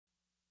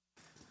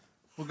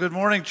Well, good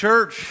morning,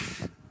 church.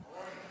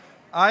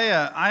 I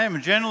am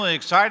genuinely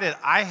excited.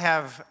 I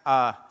have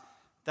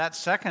that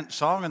second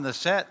song in the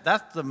set.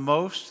 That's the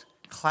most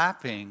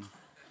clapping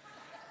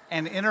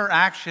and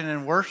interaction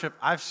and worship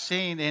I've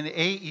seen in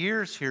 8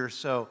 years here.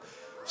 So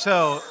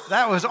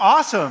that was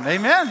awesome.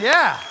 Amen.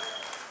 Yeah.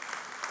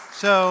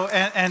 So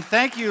and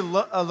thank you,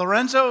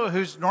 Lorenzo,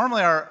 who's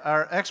normally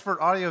our expert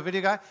audio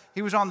video guy.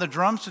 He was on the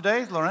drums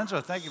today.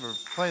 Lorenzo, thank you for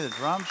playing the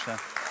drums.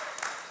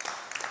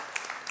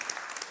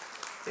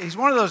 He's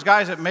one of those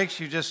guys that makes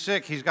you just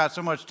sick. He's got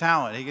so much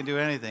talent. He can do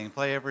anything,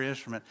 play every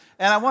instrument.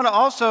 And I want to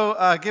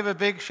also give a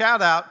big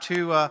shout out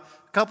to a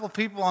couple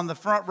people on the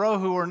front row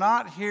who were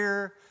not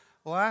here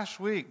last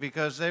week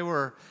because they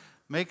were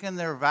making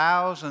their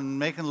vows and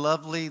making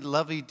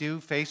lovey-do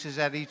faces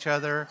at each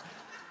other.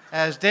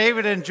 As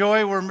David and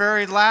Joy were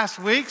married last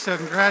week, so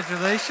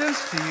congratulations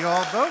to you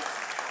all both.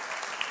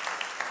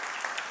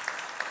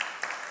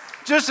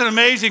 Just an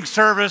amazing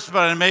service,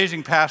 but an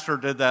amazing pastor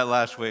did that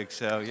last week,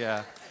 so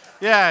yeah.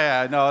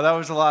 Yeah, no, that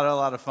was a lot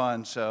of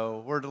fun.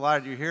 So we're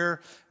delighted you're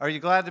here. Are you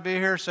glad to be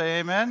here? Say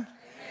amen. Amen.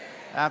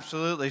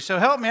 Absolutely. So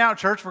help me out,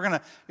 church. You're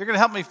gonna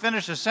help me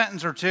finish a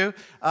sentence or two.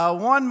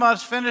 One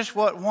must finish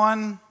what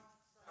one.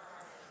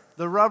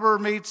 The rubber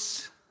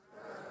meets.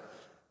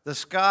 The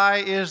sky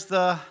is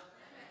the.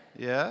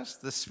 Yes.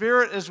 The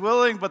spirit is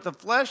willing, but the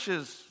flesh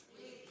is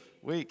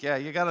weak. Yeah,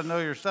 you got to know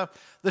your stuff.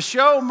 The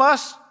show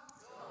must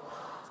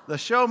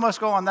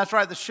go on. That's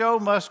right. The show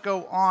must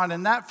go on.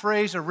 And that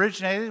phrase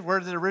originated. Where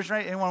did it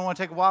originate? Anyone want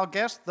to take a wild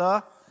guess?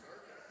 The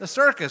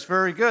circus.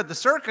 Very good. The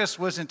circus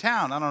was in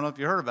town. I don't know if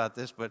you heard about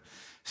this, but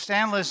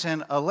Stanlis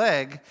and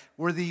Oleg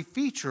were the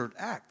featured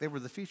act. They were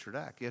the featured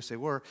act. Yes, they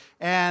were.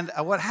 And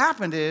what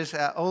happened is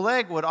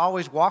Oleg would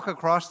always walk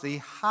across the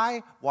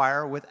high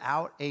wire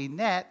without a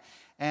net,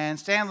 and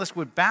Stanlis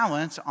would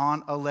balance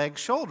on Oleg's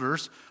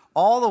shoulders,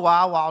 all the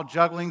while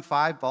juggling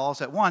 5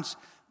 balls at once.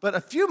 But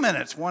a few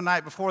minutes one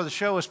night before the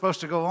show was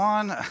supposed to go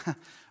on,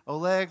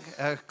 Oleg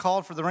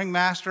called for the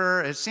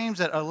ringmaster. It seems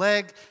that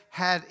Oleg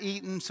had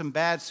eaten some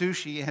bad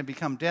sushi and had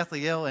become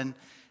deathly ill, and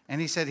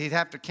he said he'd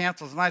have to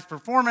cancel tonight's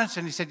performance,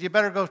 and he said, you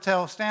better go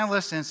tell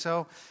Stanlis. And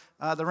so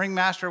the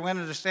ringmaster went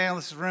into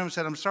Stanlis' room and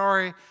said, I'm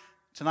sorry,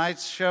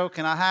 tonight's show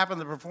cannot happen.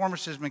 The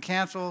performance has been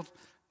canceled.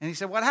 And he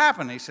said, what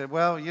happened? He said,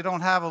 well, you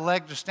don't have a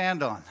leg to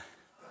stand on.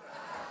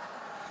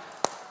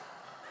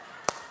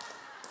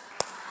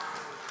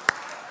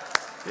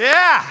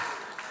 Yeah,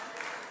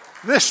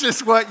 this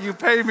is what you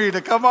pay me to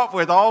come up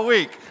with all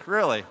week,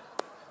 really.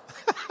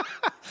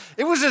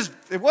 It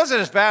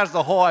wasn't as bad as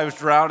the hole I was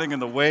drowning in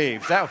the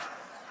waves. That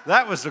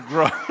was the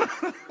groan.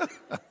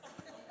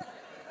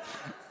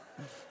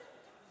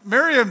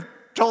 Miriam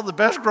told the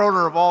best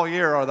groaner of all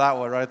year on that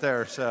one right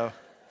there.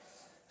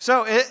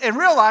 So in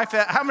real life,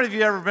 how many of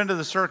you ever been to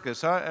the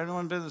circus? Huh?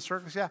 Anyone been to the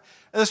circus? Yeah.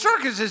 The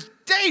circus is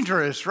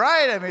dangerous,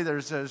 right? I mean,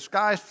 there's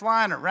guys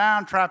flying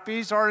around,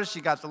 trapeze artists.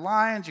 You got the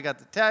lions, you got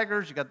the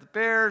tigers, you got the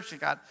bears, you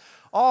got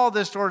all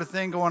this sort of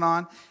thing going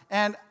on.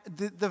 And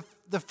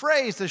the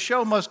phrase, the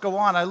show must go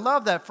on, I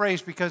love that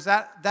phrase because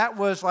that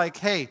was like,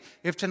 hey,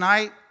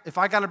 if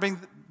I got to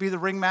be the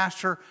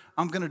ringmaster,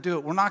 I'm going to do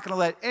it. We're not going to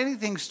let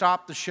anything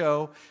stop the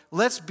show.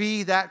 Let's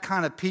be that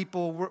kind of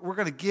people. We're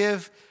going to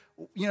give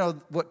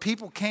what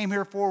people came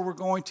here for, we're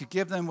going to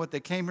give them what they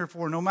came here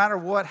for. No matter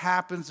what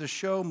happens, the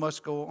show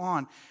must go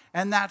on.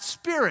 And that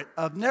spirit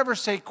of never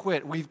say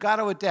quit, we've got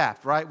to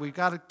adapt, right? We've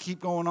got to keep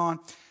going on.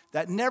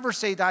 That never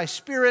say die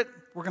spirit,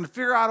 we're going to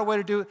figure out a way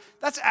to do it.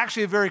 That's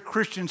actually a very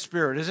Christian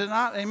spirit, is it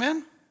not?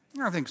 Amen?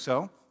 I think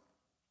so.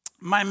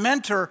 My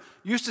mentor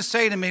used to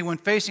say to me when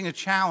facing a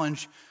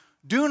challenge,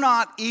 do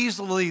not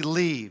easily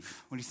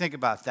leave. When you think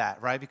about that,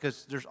 right?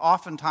 Because there's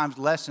oftentimes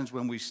lessons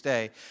when we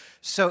stay.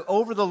 So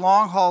over the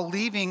long haul,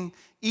 leaving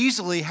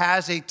easily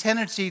has a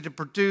tendency to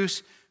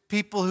produce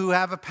people who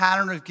have a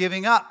pattern of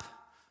giving up.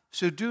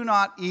 So do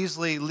not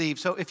easily leave.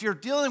 So if you're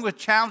dealing with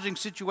challenging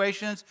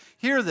situations,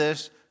 hear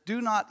this, do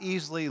not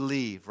easily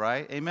leave,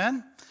 right?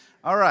 Amen?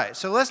 All right,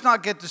 so let's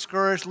not get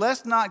discouraged.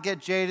 Let's not get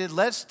jaded.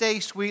 Let's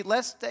stay sweet.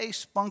 Let's stay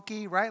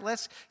spunky, right?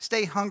 Let's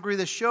stay hungry.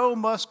 The show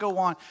must go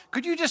on.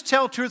 Could you just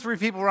tell 2 or 3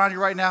 people around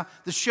you right now,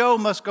 the show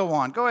must go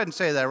on? Go ahead and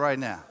say that right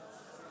now.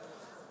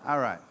 All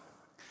right.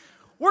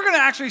 We're going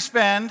to actually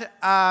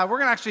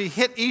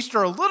hit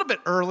Easter a little bit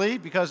early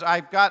because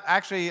I've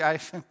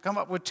come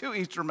up with 2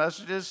 Easter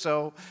messages.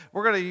 So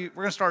we're going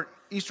to start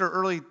Easter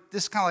early.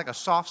 This is kind of like a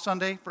soft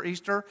Sunday for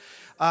Easter.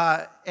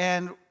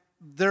 And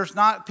there's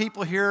not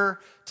people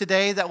here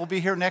today that will be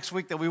here next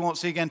week that we won't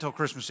see again until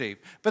Christmas Eve.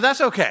 But that's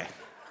okay.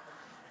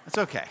 That's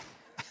okay.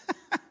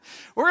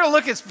 We're going to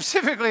look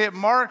specifically at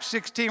Mark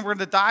 16. We're going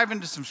to dive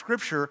into some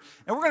scripture,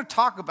 and we're going to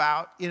talk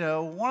about,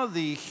 one of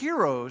the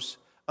heroes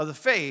of the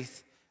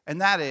faith, and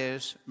that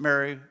is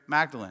Mary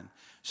Magdalene.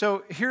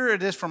 So here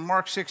it is from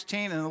Mark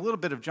 16 and a little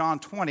bit of John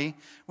 20.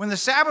 When the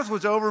Sabbath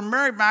was over,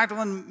 Mary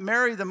Magdalene,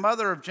 Mary the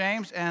mother of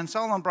James, and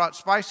Solomon brought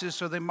spices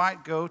so they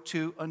might go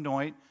to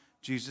anoint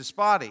Jesus'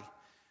 body.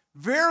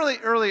 Very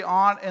early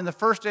on in the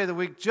first day of the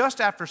week, just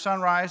after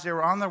sunrise, they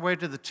were on their way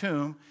to the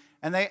tomb,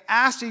 and they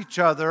asked each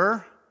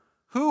other,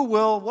 who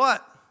will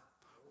what?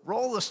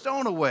 Roll the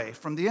stone away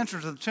from the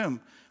entrance of the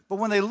tomb. But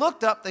when they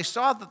looked up, they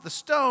saw that the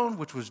stone,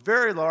 which was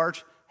very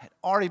large, had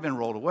already been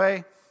rolled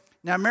away.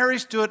 Now Mary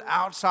stood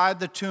outside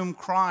the tomb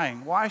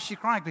crying. Why is she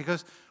crying?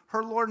 Because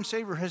her Lord and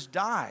Savior has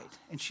died,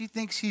 and she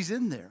thinks he's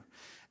in there.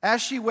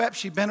 As she wept,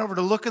 she bent over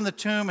to look in the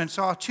tomb and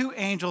saw two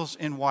angels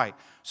in white.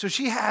 So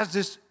she has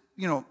this,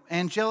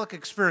 angelic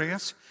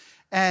experience,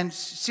 and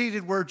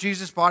seated where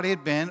Jesus' body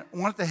had been,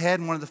 one at the head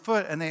and one at the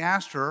foot, and they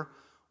asked her,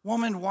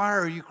 "Woman, why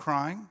are you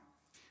crying?"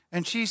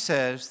 And she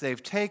says,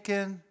 "They've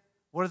taken,"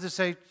 what does it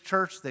say,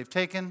 church? "They've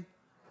taken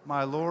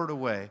my Lord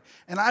away,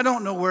 and I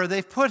don't know where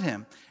they've put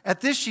him."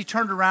 At this, she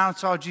turned around and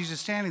saw Jesus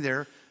standing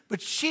there,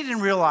 but she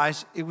didn't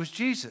realize it was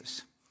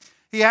Jesus.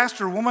 He asked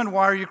her, "Woman,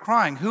 why are you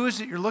crying? Who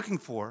is it you're looking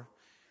for?"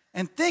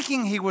 And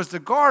thinking he was the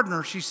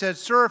gardener, she said,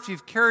 "Sir, if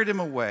you've carried him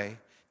away,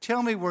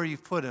 tell me where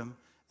you've put him,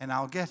 and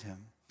I'll get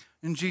him."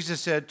 And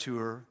Jesus said to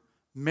her,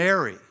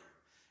 "Mary."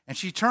 And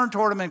she turned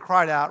toward him and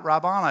cried out,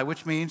 "Rabboni,"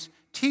 which means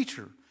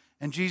teacher.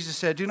 And Jesus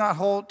said, "Do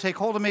not take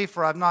hold of me,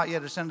 for I have not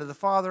yet ascended to the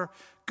Father.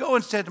 Go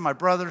instead to my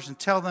brothers and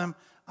tell them,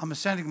 I'm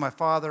ascending to my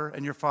Father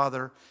and your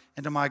Father,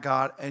 and to my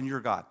God and your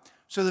God."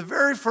 So the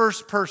very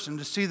first person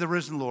to see the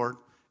risen Lord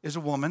is a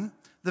woman.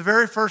 The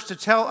very first to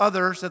tell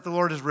others that the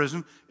Lord is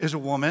risen is a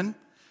woman.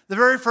 The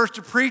very first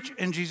to preach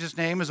in Jesus'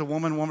 name is a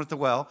woman at the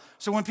well.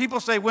 So when people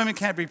say women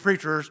can't be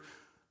preachers,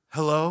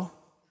 hello?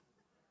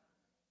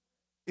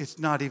 It's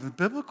not even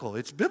biblical.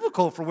 It's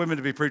biblical for women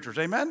to be preachers.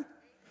 Amen?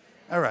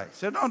 All right,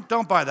 so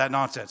don't buy that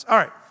nonsense. All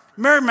right,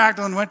 Mary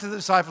Magdalene went to the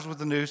disciples with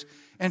the news,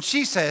 and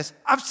she says,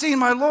 "I've seen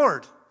my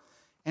Lord."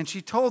 And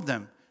she told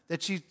them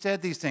that she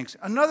said these things.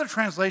 Another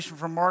translation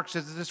from Mark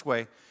says it this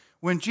way: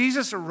 when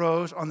Jesus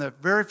arose on the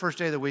very first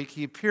day of the week,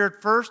 he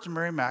appeared first to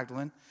Mary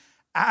Magdalene,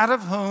 out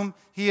of whom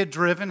he had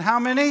driven how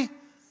many?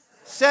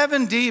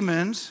 7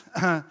 demons.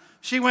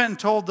 She went and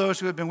told those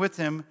who had been with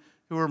him,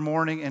 who were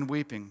mourning and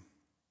weeping.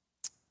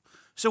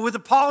 So with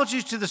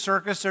apologies to the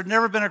circus, there had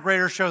never been a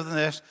greater show than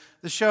this.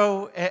 The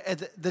show,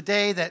 the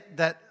day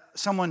that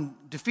someone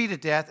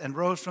defeated death and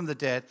rose from the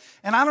dead.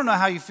 And I don't know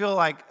how you feel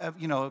like,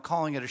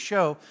 calling it a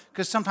show,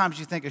 because sometimes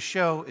you think a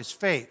show is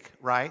fake,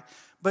 right?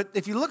 But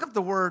if you look up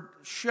the word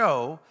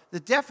show,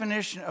 the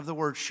definition of the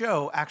word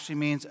show actually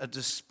means a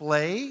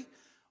display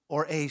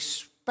or a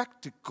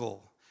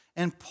spectacle.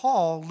 And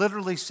Paul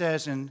literally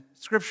says in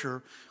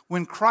Scripture,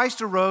 when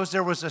Christ arose,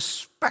 there was a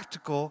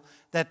spectacle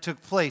that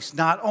took place,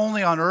 not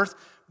only on earth,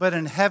 but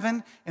in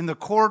heaven, in the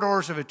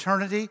corridors of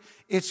eternity.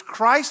 It's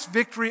Christ's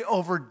victory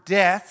over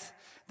death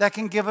that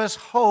can give us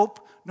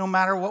hope no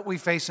matter what we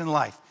face in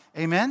life.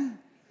 Amen?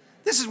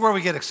 This is where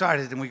we get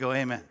excited and we go,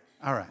 amen.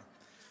 All right.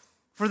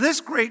 For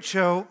this great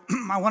show,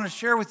 I want to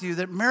share with you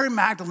that Mary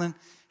Magdalene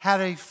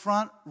had a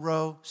front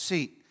row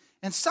seat.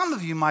 And some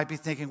of you might be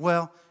thinking,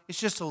 well, it's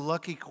just a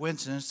lucky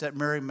coincidence that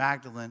Mary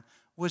Magdalene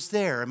was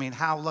there. I mean,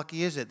 how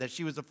lucky is it that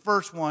she was the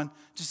first one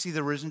to see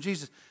the risen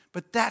Jesus?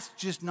 But that's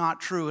just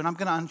not true. And I'm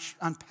going to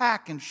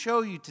unpack and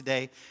show you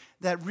today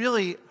that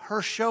really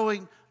her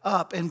showing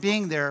up and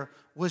being there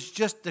was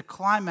just the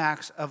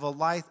climax of a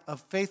life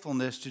of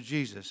faithfulness to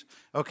Jesus.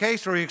 Okay,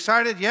 so are you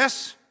excited?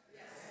 Yes?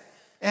 Yes.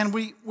 And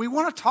we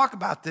want to talk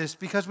about this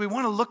because we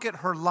want to look at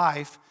her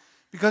life,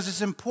 because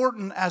it's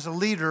important as a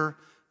leader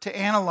to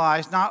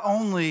analyze not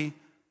only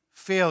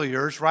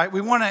failures, right?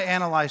 We want to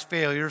analyze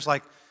failures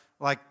like,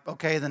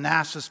 okay, the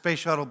NASA space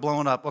shuttle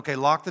blowing up. Okay,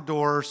 lock the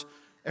doors.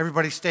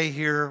 Everybody stay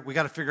here. We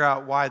got to figure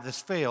out why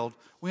this failed.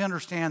 We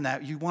understand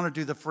that. You want to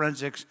do the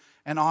forensics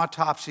and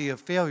autopsy of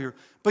failure,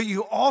 but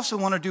you also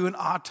want to do an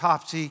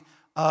autopsy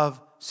of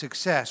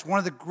success. One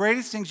of the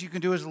greatest things you can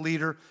do as a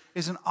leader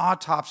is an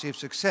autopsy of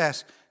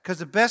success, because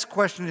the best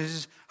question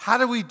is how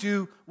do we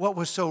do what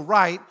was so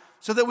right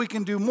so that we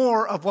can do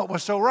more of what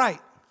was so right?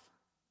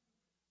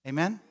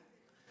 Amen?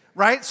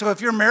 Right? So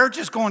if your marriage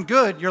is going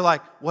good, you're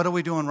like, what are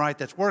we doing right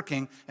that's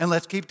working? And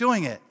let's keep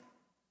doing it.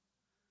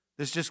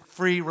 This is just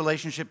free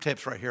relationship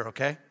tips right here,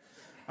 okay?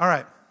 All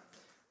right.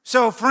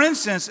 So, for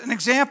instance, an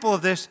example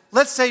of this,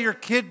 let's say your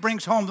kid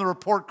brings home the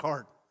report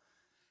card.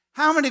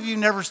 How many of you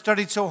never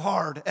studied so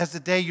hard as the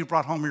day you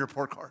brought home your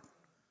report card?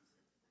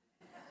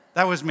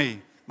 That was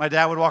me. My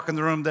dad would walk in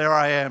the room, there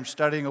I am,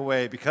 studying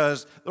away,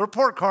 because the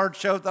report card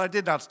showed that I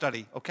did not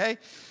study, okay?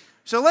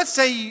 So let's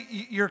say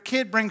your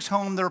kid brings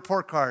home the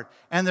report card,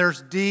 and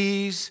there's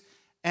D's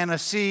and a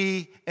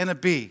C and a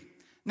B.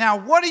 Now,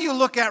 what do you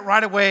look at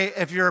right away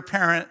if you're a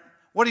parent?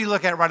 What do you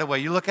look at right away?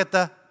 You look at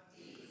the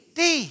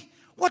D.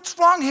 What's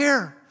wrong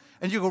here?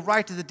 And you go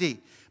right to the D.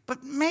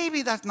 But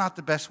maybe that's not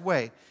the best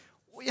way.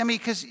 I mean,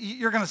 because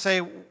you're going to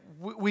say,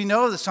 we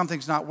know that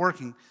something's not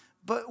working,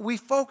 but we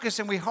focus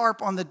and we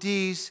harp on the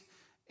D's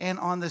and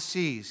on the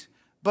C's.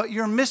 But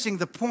you're missing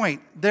the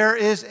point. There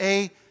is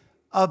a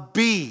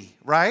B,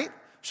 right?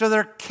 So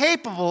they're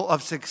capable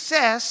of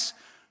success.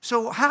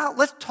 So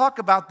let's talk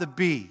about the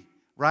B,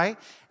 right?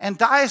 And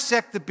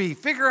dissect the B.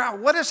 Figure out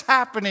what is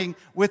happening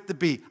with the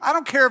B. I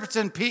don't care if it's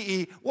in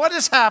PE. What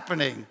is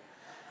happening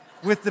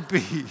with the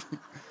B?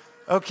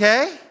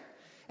 Okay?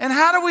 And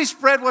how do we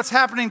spread what's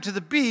happening to the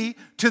B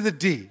to the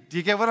D? Do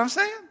you get what I'm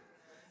saying?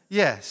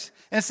 Yes.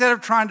 Instead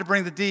of trying to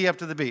bring the D up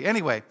to the B.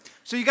 Anyway,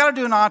 so you got to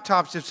do an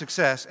autopsy of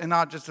success and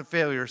not just of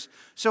failures.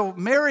 So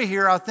Mary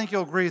here, I think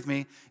you'll agree with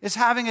me, is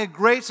having a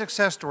great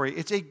success story.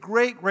 It's a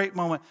great, great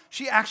moment.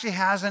 She actually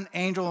has an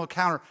angel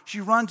encounter.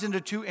 She runs into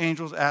two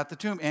angels at the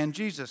tomb and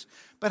Jesus.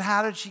 But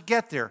how did she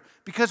get there?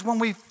 Because when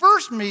we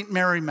first meet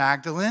Mary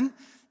Magdalene,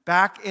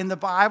 back in the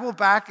Bible,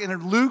 back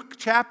in Luke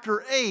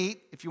chapter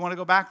 8, if you want to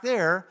go back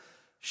there,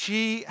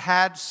 she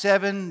had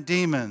 7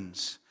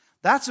 demons.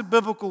 That's a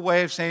biblical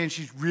way of saying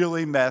she's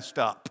really messed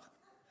up.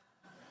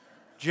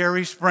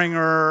 Jerry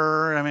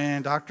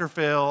Springer, Dr.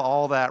 Phil,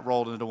 all that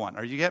rolled into one.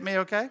 Are you getting me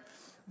okay?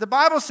 The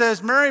Bible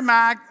says Mary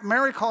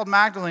called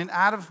Magdalene,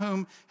 out of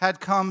whom had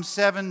come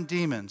 7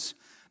 demons.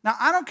 Now,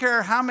 I don't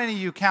care how many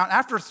you count.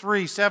 After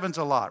 3, 7's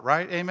a lot,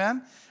 right?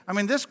 Amen?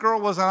 This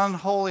girl was an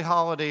unholy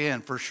Holiday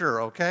Inn for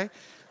sure, okay?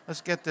 Let's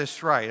get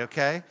this right,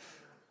 okay?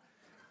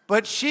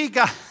 But she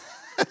got...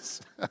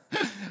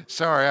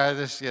 Sorry,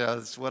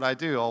 that's what I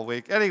do all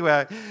week.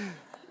 Anyway,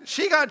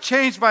 she got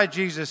changed by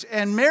Jesus.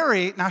 And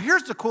Mary, now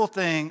here's the cool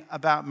thing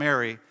about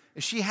Mary,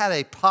 is she had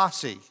a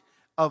posse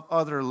of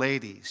other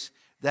ladies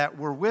that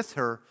were with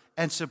her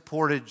and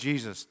supported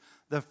Jesus.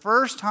 The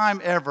first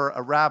time ever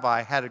a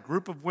rabbi had a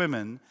group of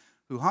women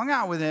who hung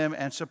out with him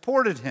and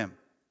supported him.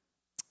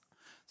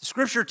 The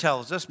scripture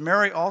tells us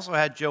Mary also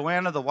had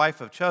Joanna, the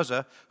wife of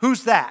Chuza.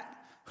 Who's that?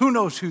 Who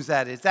knows who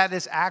that is? That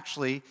is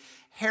actually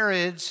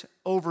Herod's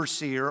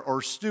overseer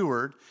or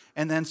steward,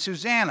 and then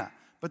Susanna.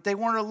 But they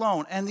weren't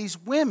alone. And these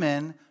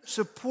women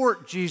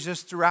support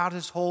Jesus throughout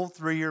his whole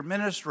 3-year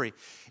ministry.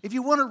 If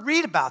you want to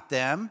read about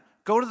them,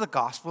 go to the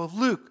Gospel of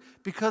Luke,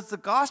 because the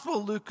Gospel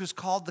of Luke is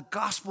called the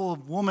Gospel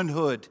of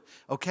Womanhood,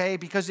 okay?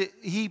 Because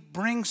he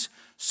brings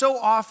so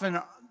often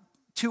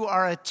to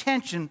our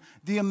attention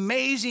the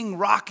amazing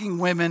rocking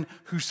women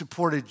who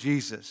supported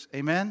Jesus.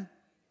 Amen?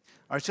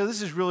 All right, so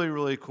this is really,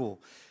 really cool.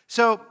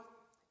 So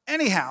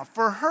anyhow,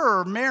 for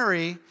her,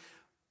 Mary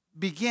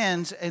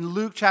begins in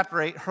Luke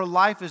chapter 8, her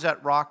life is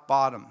at rock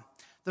bottom.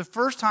 The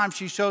first time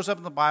she shows up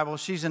in the Bible,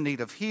 she's in need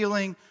of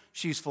healing,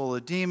 she's full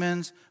of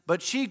demons,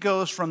 but she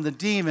goes from the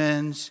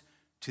demons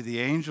to the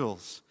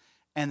angels,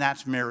 and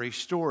that's Mary's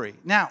story.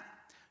 Now,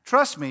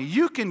 trust me,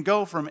 you can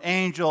go from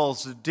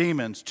angels to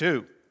demons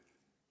too.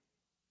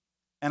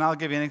 And I'll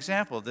give you an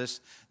example of this.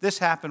 This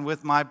happened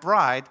with my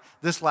bride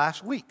this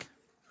last week.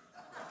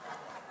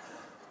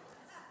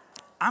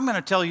 I'm going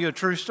to tell you a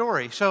true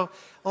story. So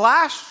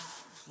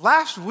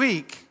last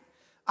week,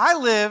 I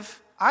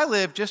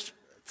live just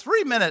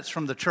 3 minutes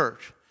from the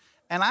church,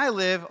 and I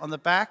live on the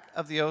back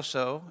of the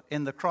Oso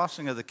in the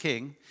Crossing of the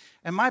King,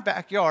 and my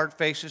backyard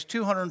faces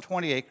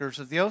 220 acres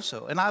of the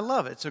Oso, and I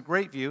love it. It's a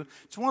great view.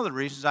 It's one of the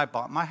reasons I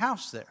bought my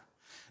house there.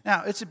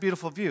 Now, it's a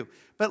beautiful view.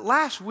 But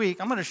last week,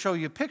 I'm going to show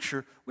you a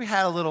picture. We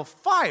had a little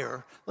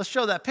fire. Let's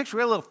show that picture.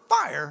 We had a little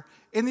fire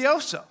in the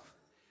Oso.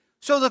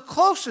 So the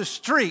closest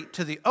street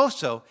to the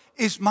Oso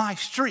is my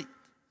street,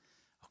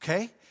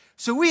 okay?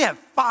 So we have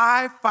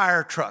 5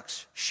 fire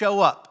trucks show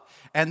up,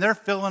 and they're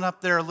filling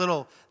up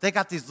they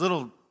got these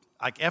little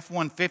like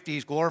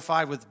F-150s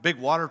glorified with big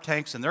water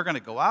tanks, and they're going to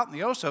go out in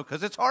the Oso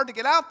because it's hard to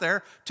get out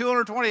there,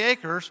 220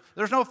 acres.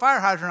 There's no fire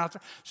hydrant out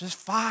there. So there's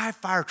 5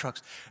 fire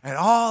trucks, and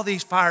all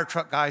these fire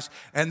truck guys,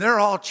 and they're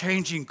all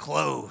changing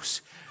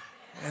clothes,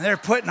 and they're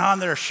putting on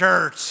their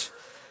shirts,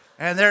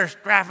 and they're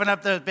strapping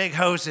up those big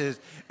hoses.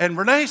 And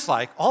Renee's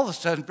like, all of a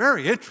sudden,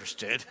 very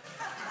interested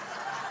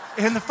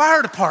in the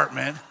fire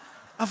department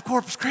of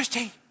Corpus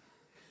Christi.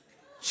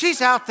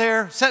 She's out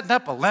there setting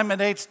up a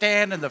lemonade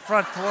stand in the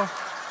front door.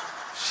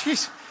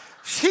 She's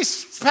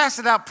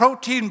passing out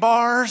protein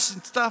bars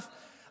and stuff.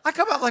 I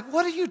come out like,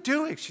 what are you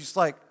doing? She's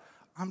like,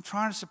 I'm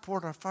trying to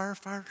support our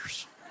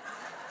firefighters.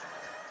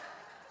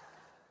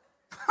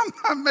 I'm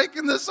not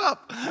making this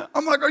up.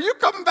 I'm like, are you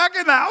coming back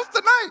in the house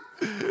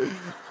tonight?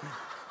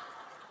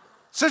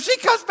 So she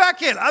comes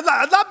back in. I'm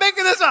not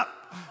making this up.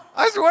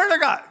 I swear to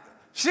God.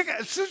 She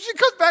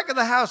comes back in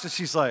the house and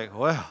she's like,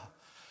 well,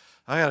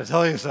 I got to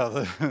tell you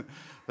something.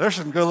 There's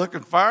some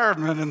good-looking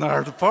firemen in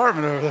our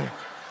department over there.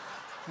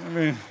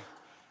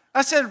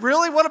 I said,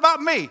 really? What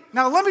about me?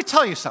 Now, let me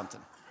tell you something.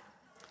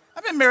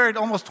 I've been married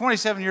almost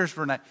 27 years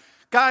for Renee.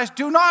 Guys,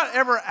 do not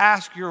ever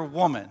ask your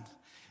woman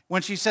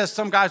when she says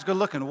some guy's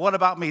good-looking, what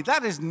about me?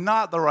 That is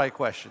not the right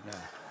question.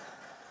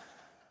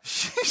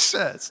 She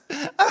says,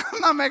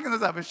 I'm not making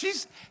this up, but she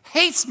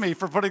hates me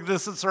for putting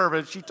this in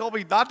sermon. She told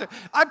me not to.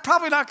 I'm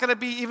probably not going to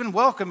be even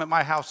welcome at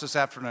my house this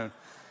afternoon.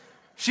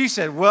 She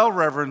said, well,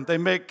 Reverend, they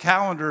make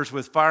calendars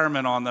with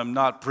firemen on them,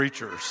 not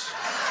preachers.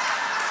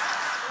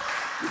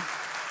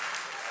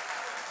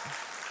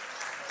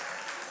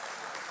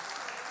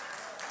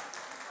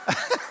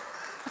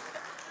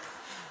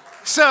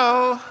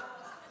 So,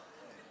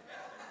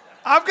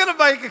 I'm going to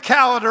make a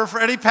calendar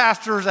for any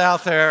pastors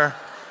out there.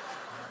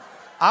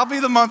 I'll be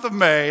the month of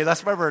May.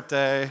 That's my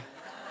birthday.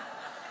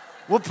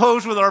 We'll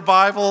pose with our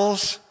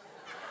Bibles.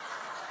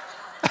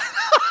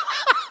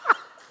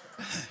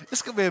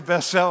 This could be a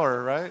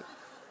bestseller, right?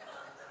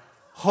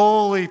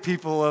 Holy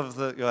people of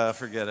the...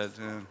 forget it.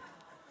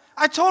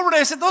 I told Renee,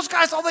 I said, those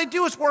guys, all they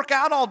do is work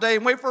out all day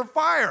and wait for a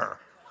fire.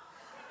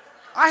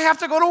 I have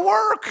to go to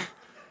work.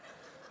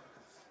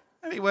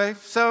 Anyway,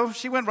 so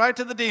she went right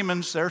to the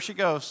demons. There she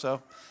goes.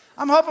 So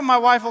I'm hoping my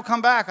wife will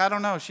come back. I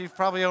don't know. She's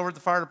probably over at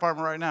the fire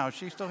department right now. Is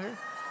she still here?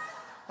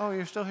 Oh,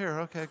 you're still here.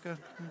 Okay, good.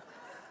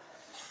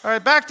 All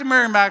right, back to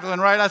Mary Magdalene,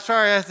 right? I'm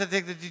sorry I have to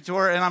take the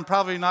detour, and I'm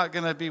probably not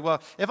going to be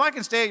well. If I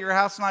can stay at your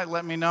house tonight,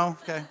 let me know,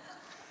 okay?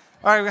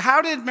 All right,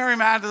 how did Mary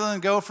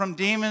Magdalene go from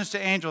demons to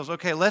angels?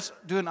 Okay, let's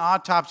do an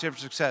autopsy of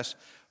success.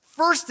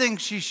 First thing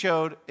she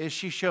showed is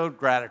she showed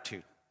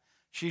gratitude.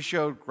 She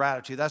showed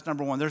gratitude. That's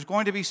number one. There's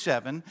going to be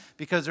 7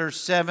 because there's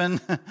seven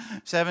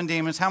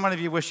demons. How many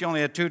of you wish you only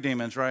had 2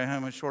 demons, right?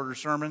 How much shorter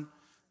sermon?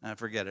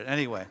 Forget it.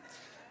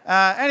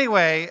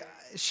 Anyway,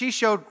 she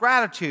showed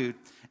gratitude.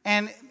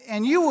 And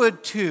you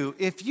would too.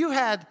 If you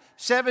had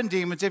 7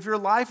 demons, if your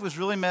life was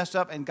really messed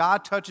up and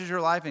God touches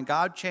your life and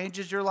God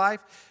changes your life,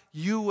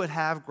 you would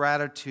have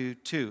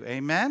gratitude too.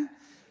 Amen?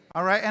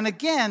 All right. And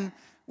again,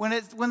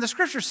 when the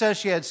scripture says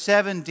she had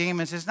 7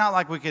 demons, it's not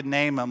like we could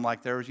name them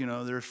like there's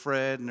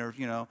Fred and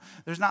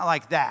there's not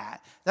like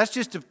that. That's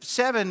just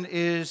 7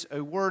 is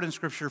a word in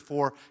scripture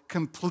for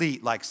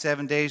complete, like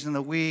 7 days in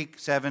the week,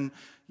 7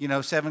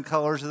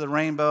 colors of the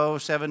rainbow,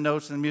 7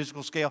 notes in the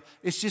musical scale.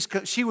 It's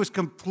just she was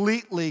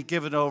completely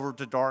given over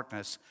to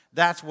darkness.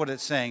 That's what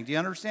it's saying. Do you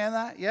understand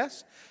that?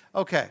 Yes?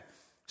 Okay.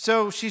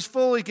 So she's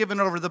fully given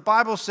over. The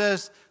Bible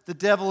says the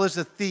devil is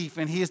a thief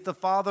and he is the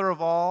father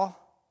of all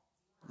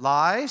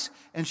lies,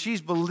 and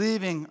she's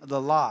believing the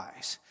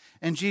lies.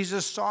 And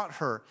Jesus sought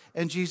her,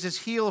 and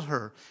Jesus healed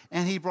her,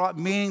 and he brought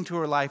meaning to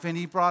her life, and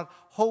he brought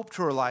hope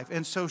to her life.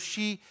 And so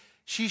she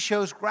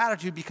shows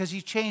gratitude because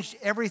he changed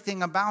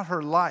everything about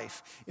her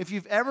life. If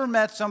you've ever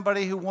met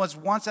somebody who was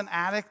once an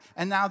addict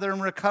and now they're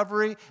in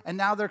recovery and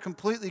now they're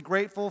completely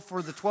grateful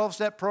for the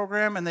 12-step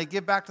program and they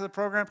give back to the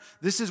program,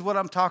 this is what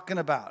I'm talking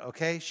about,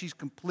 okay? She's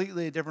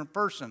completely a different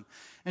person.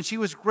 And she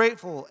was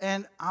grateful.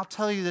 And I'll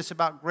tell you this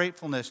about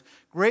gratefulness.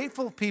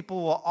 Grateful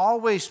people will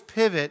always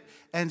pivot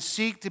and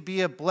seek to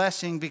be a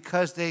blessing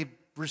because they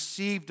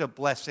received a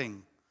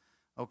blessing,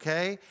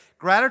 okay?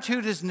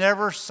 Gratitude is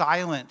never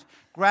silent.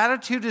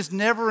 Gratitude is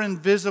never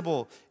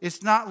invisible.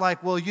 It's not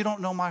like, well, you don't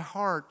know my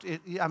heart.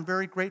 I'm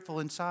very grateful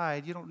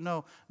inside. You don't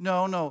know.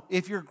 No.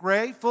 If you're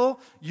grateful,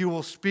 you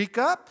will speak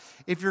up.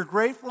 If you're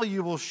grateful,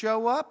 you will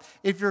show up.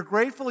 If you're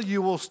grateful,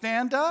 you will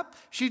stand up.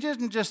 She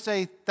didn't just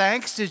say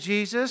thanks to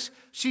Jesus.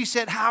 She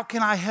said, how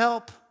can I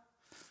help?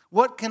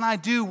 What can I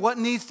do? What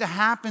needs to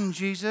happen,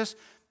 Jesus?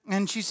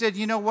 And she said,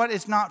 you know what?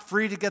 It's not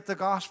free to get the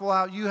gospel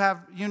out.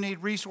 You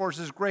need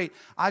resources. Great.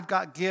 I've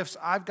got gifts.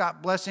 I've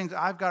got blessings.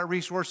 I've got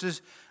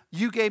resources.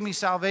 You gave me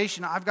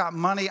salvation. I've got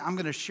money. I'm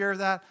going to share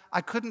that.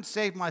 I couldn't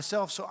save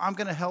myself, so I'm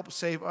going to help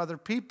save other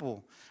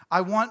people.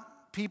 I want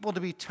people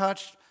to be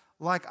touched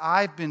like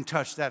I've been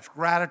touched. That's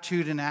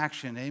gratitude in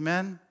action.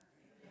 Amen?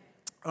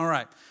 All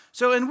right.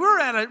 So, and we're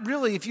at it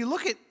really, if you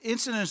look at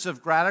incidents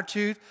of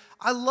gratitude,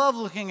 I love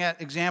looking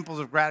at examples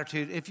of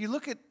gratitude. If you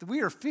look at, we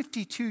are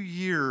 52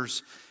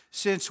 years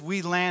since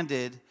we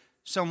landed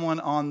someone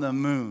on the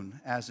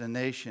moon as a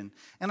nation.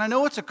 And I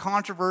know it's a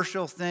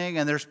controversial thing,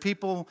 and there's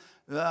people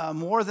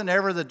more than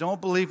ever that don't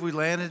believe we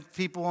landed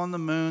people on the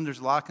moon. There's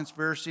a lot of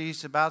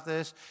conspiracies about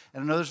this.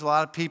 And I know there's a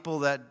lot of people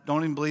that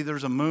don't even believe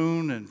there's a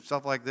moon and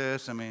stuff like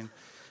this. I mean,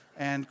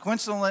 and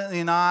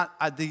coincidentally not,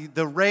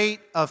 the rate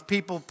of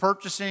people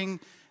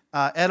purchasing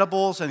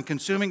edibles and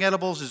consuming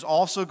edibles is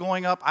also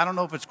going up. I don't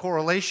know if it's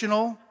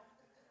correlational.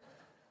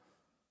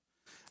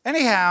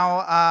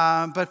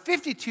 Anyhow, but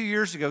 52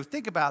 years ago,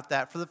 think about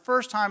that. For the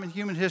first time in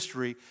human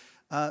history,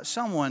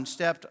 someone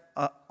stepped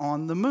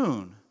on the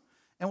moon.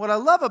 And what I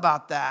love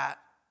about that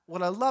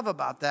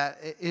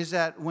is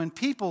that when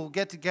people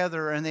get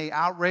together and they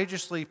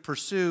outrageously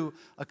pursue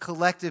a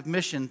collective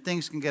mission,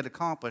 things can get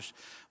accomplished.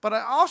 But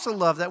I also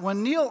love that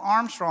when Neil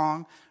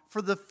Armstrong,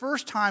 for the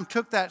first time,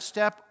 took that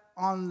step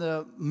on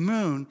the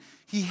moon,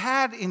 he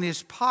had in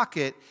his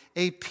pocket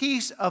a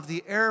piece of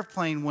the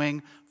airplane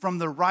wing from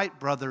the Wright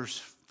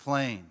brothers'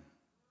 plane.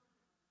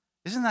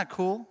 Isn't that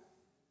cool?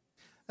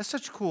 That's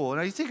such cool.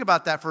 Now you think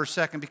about that for a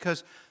second,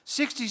 because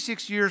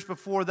 66 years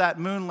before that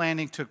moon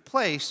landing took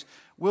place,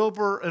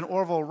 Wilbur and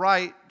Orville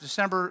Wright,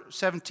 December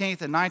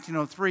 17th in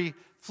 1903,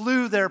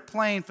 flew their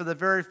plane for the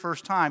very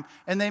first time,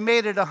 and they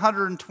made it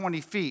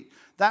 120 feet.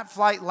 That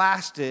flight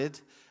lasted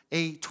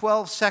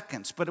 12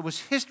 seconds, but it was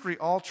history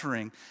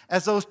altering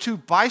as those 2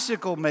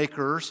 bicycle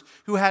makers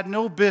who had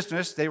no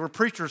business, they were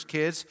preachers'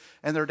 kids,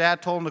 and their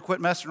dad told them to quit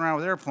messing around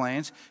with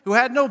airplanes, who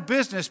had no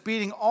business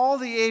beating all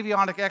the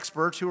avionic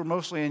experts who were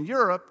mostly in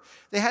Europe.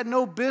 They had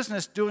no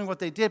business doing what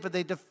they did, but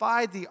they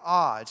defied the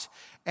odds,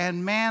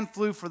 and man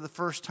flew for the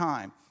first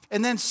time.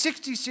 And then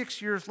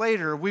 66 years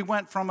later, we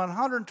went from a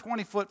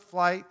 120-foot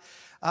flight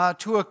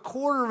to a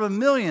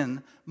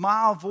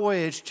 250,000-mile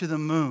voyage to the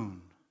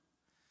moon.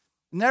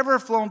 Never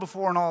flown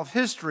before in all of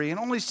history, and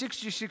only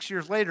 66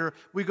 years later,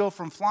 we go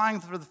from flying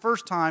for the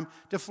first time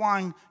to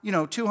flying,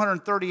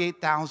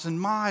 238,000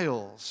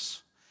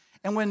 miles.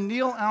 And when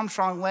Neil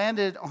Armstrong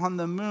landed on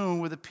the moon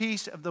with a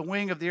piece of the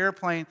wing of the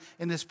airplane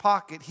in his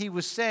pocket, he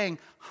was saying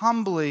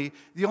humbly,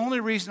 the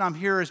only reason I'm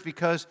here is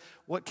because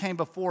what came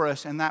before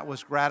us, and that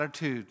was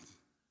gratitude.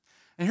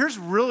 And here's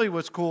really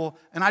what's cool.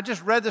 And I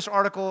just read this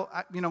article.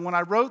 When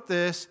I wrote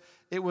this,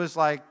 it was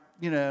like,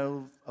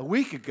 a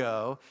week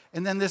ago.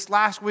 And then this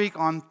last week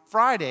on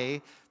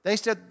Friday, they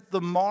said the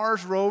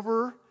Mars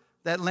rover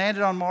that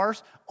landed on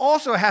Mars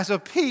also has a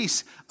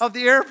piece of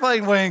the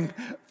airplane wing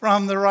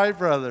from the Wright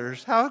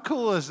brothers. How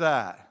cool is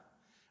that?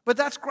 But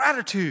that's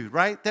gratitude,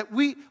 right? That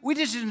we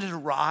just didn't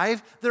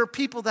arrive. There are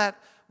people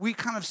that we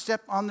kind of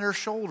step on their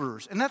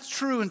shoulders. And that's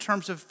true in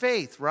terms of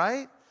faith,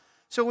 right?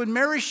 So when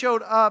Mary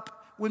showed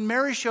up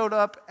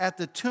at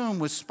the tomb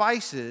with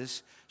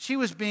spices, she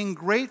was being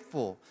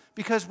grateful.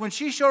 Because when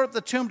she showed up at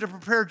the tomb to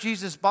prepare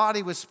Jesus'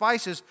 body with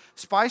spices,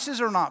 spices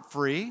are not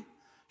free.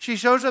 She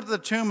shows up at the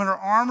tomb and her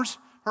arms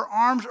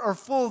are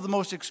full of the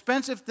most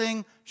expensive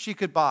thing she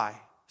could buy,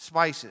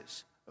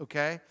 spices,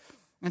 okay?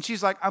 And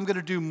she's like, I'm going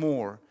to do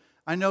more.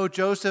 I know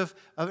Joseph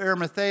of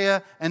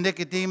Arimathea and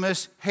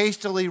Nicodemus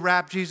hastily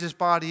wrapped Jesus'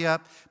 body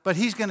up, but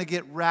he's going to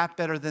get wrapped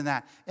better than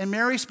that. And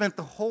Mary spent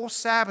the whole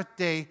Sabbath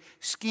day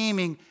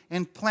scheming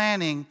and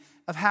planning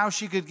of how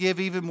she could give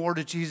even more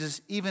to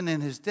Jesus, even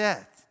in his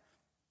death.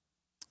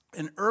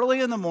 And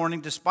early in the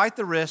morning, despite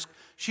the risk,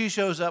 she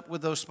shows up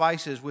with those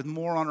spices with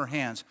more on her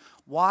hands.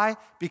 Why?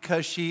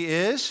 Because she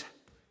is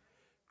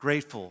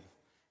grateful.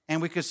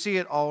 And we could see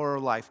it all her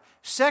life.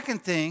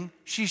 Second thing,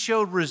 she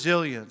showed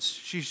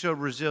resilience.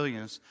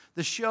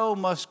 The show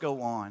must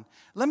go on.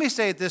 Let me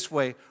say it this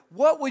way.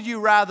 What would you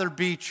rather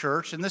be,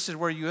 church? And this is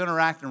where you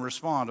interact and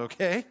respond,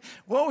 okay?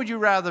 What would you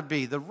rather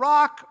be, the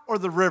rock or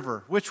the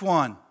river? Which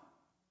one?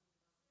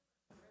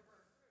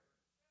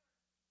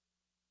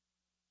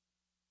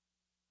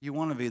 You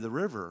want to be the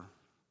river.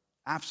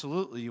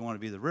 Absolutely, you want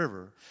to be the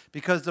river.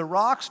 Because the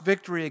rock's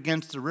victory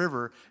against the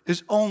river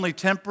is only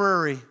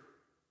temporary.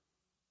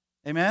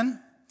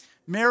 Amen?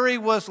 Mary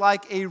was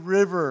like a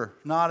river,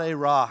 not a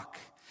rock.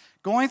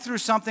 Going through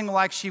something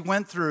like she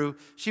went through,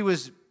 she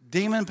was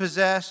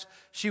demon-possessed.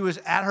 She was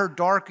at her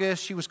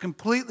darkest. She was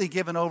completely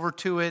given over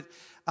to it.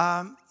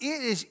 It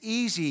is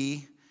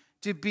easy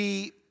to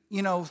be,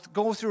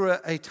 go through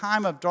a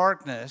time of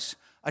darkness,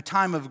 a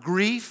time of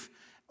grief,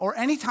 or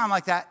any time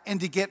like that,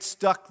 and to get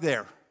stuck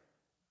there,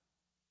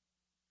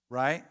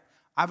 right?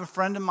 I have a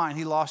friend of mine,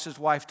 he lost his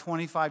wife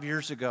 25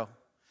 years ago.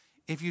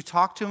 If you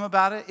talk to him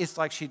about it, it's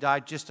like she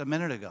died just a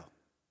minute ago.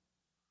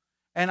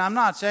 And I'm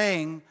not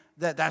saying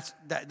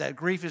that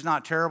grief is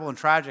not terrible and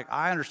tragic.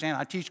 I understand,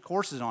 I teach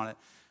courses on it.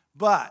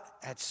 But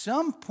at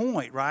some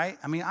point, right?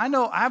 I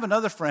know I have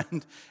another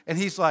friend, and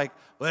he's like,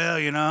 well,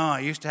 I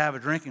used to have a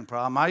drinking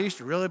problem. I used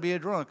to really be a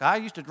drunk. I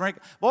used to drink.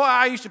 Boy,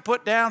 I used to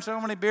put down so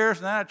many beers,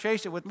 and then I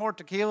chased it with more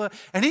tequila.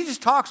 And he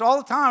just talks all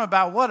the time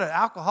about what an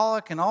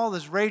alcoholic and all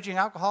this raging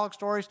alcoholic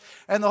stories.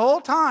 And the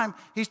whole time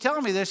he's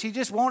telling me this, he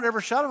just won't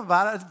ever shut up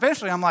about it.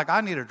 Eventually, I'm like,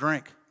 I need a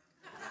drink.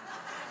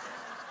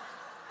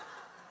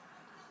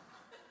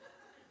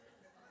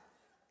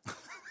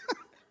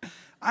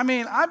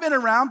 I've been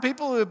around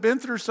people who have been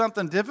through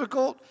something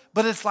difficult,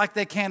 but it's like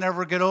they can't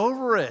ever get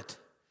over it.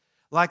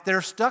 Like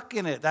they're stuck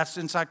in it. That's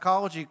in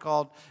psychology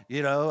called,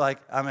 like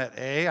I'm at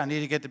A, I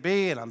need to get to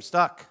B, and I'm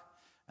stuck,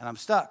 and I'm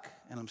stuck,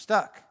 and I'm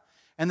stuck.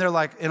 And they're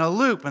like in a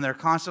loop, and they're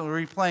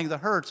constantly replaying the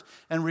hurts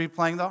and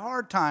replaying the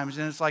hard times.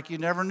 And it's like you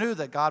never knew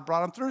that God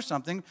brought them through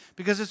something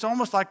because it's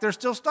almost like they're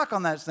still stuck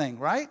on that thing,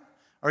 right?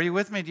 Are you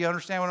with me? Do you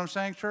understand what I'm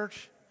saying,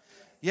 church?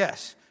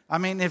 Yes.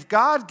 If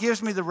God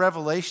gives me the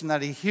revelation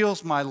that he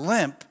heals my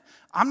limp,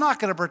 I'm not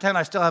going to pretend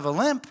I still have a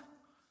limp.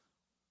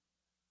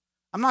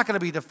 I'm not going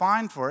to be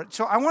defined for it.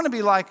 So I want to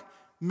be like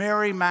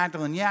Mary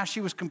Magdalene. Yeah,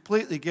 she was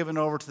completely given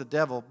over to the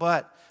devil.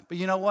 But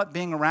you know what?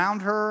 Being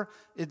around her,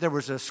 there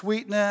was a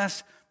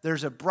sweetness,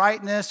 there's a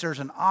brightness, there's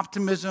an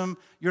optimism.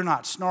 You're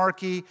not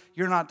snarky.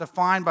 You're not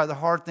defined by the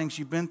hard things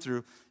you've been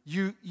through.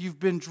 You've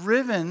been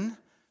driven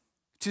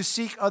to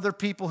seek other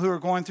people who are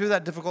going through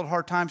that difficult,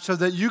 hard time so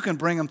that you can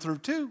bring them through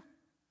too.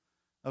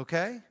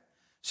 Okay?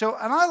 So,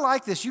 and I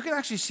like this. You can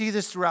actually see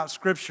this throughout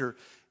Scripture.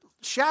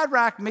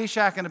 Shadrach,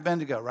 Meshach, and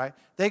Abednego, right?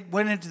 They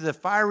went into the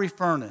fiery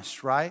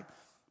furnace, right?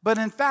 But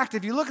in fact,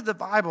 if you look at the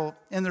Bible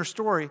in their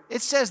story,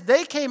 it says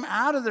they came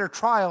out of their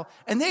trial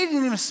and they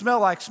didn't even smell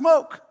like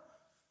smoke.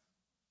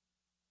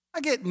 I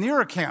get near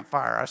a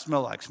campfire, I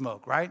smell like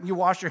smoke, right? And you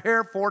wash your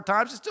hair 4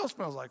 times, it still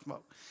smells like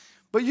smoke.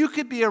 But you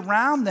could be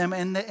around them,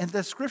 and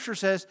the Scripture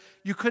says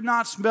you could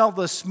not smell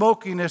the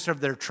smokiness of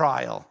their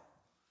trial.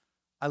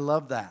 I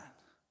love that.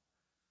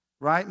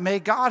 Right? May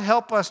God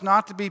help us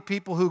not to be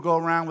people who go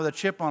around with a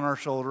chip on our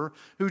shoulder,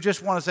 who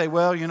just want to say,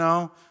 well,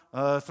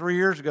 3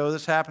 years ago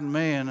this happened to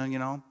me,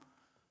 and,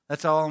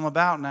 that's all I'm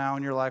about now.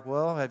 And you're like,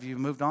 well, have you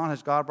moved on?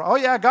 Has God brought? Oh,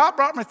 yeah, God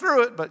brought me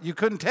through it, but you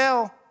couldn't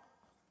tell.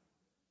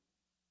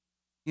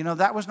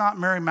 That was not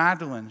Mary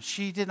Magdalene.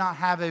 She did not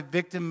have a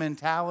victim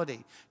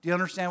mentality. Do you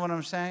understand what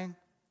I'm saying?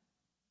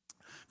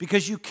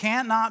 Because you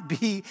cannot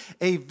be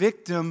a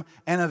victim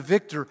and a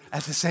victor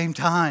at the same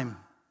time.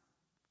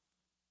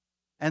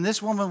 And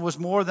this woman was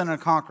more than a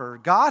conqueror.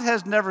 God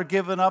has never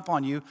given up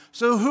on you,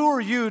 so who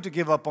are you to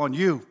give up on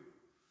you?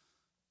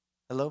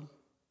 Hello?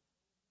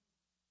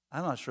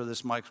 I'm not sure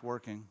this mic's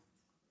working.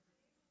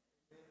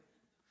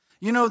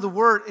 You know the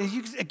word,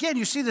 again,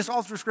 you see this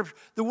all through Scripture.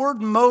 The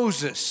word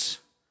Moses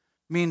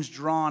means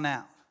drawn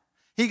out.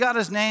 He got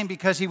his name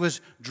because he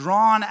was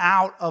drawn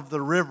out of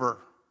the river.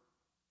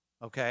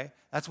 Okay?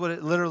 That's what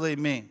it literally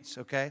means,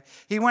 okay?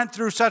 He went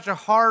through such a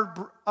hard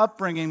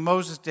upbringing,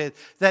 Moses did,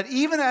 that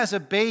even as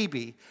a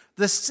baby,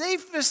 the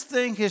safest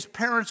thing his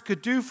parents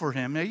could do for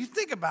him, now you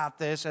think about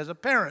this as a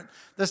parent,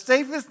 the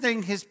safest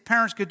thing his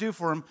parents could do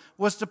for him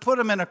was to put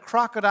him in a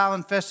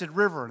crocodile-infested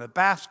river in a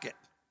basket.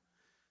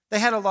 They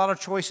had a lot of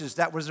choices.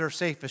 That was their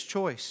safest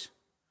choice.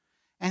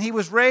 And he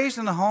was raised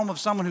in the home of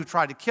someone who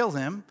tried to kill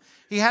him.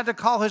 He had to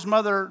call his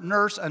mother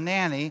nurse a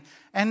nanny,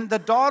 and the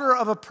daughter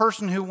of a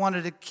person who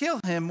wanted to kill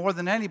him more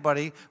than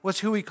anybody was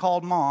who he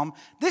called mom.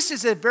 This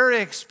is a very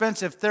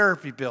expensive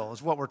therapy bill,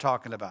 is what we're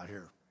talking about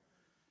here.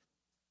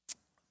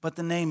 But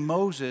the name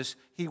Moses,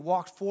 he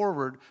walked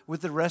forward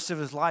with the rest of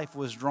his life,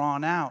 was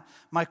drawn out.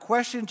 My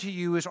question to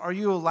you is, are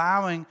you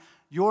allowing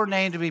your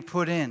name to be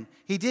put in?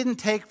 He didn't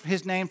take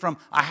his name from,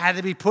 I had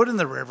to be put in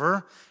the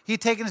river. He'd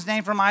taken his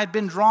name from, I had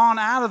been drawn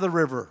out of the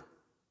river.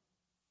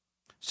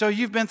 So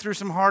you've been through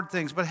some hard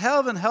things, but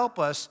heaven help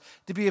us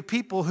to be a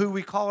people who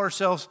we call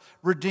ourselves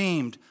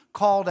redeemed,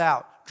 called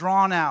out,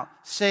 drawn out,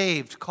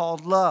 saved,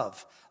 called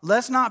love.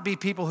 Let's not be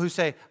people who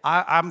say,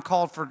 I'm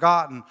called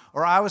forgotten,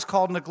 or I was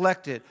called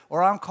neglected,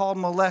 or I'm called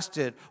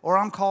molested, or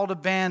I'm called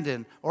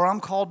abandoned, or I'm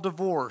called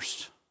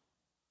divorced.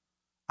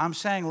 I'm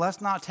saying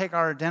let's not take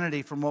our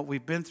identity from what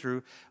we've been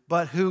through,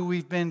 but who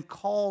we've been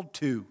called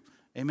to.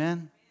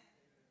 Amen?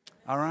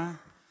 All right?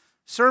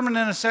 Sermon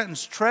in a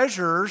sentence,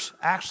 treasures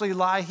actually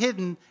lie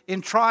hidden in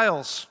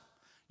trials.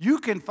 You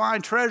can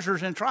find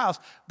treasures in trials,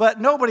 but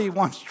nobody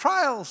wants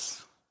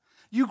trials.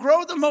 You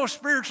grow the most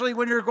spiritually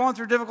when you're going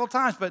through difficult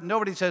times, but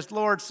nobody says,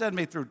 Lord, send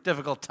me through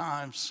difficult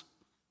times.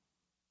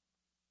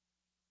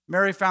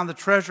 Mary found the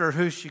treasure of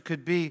who she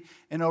could be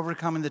in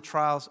overcoming the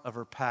trials of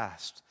her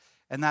past.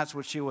 And that's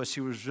what she was.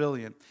 She was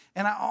resilient.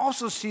 And I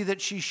also see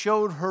that she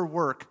showed her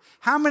work.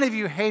 How many of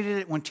you hated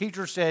it when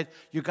teachers said,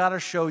 you got to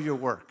show your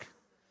work?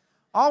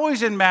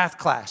 Always in math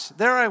class.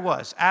 There I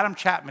was, Adam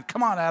Chapman.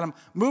 Come on, Adam,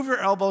 move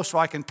your elbow so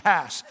I can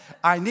pass.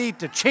 I need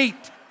to cheat.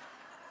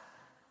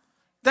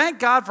 Thank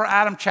God for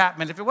Adam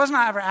Chapman. If it wasn't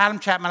for Adam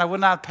Chapman, I would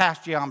not have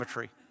passed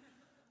geometry.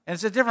 And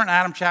it's a different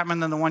Adam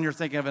Chapman than the one you're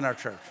thinking of in our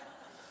church.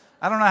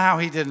 I don't know how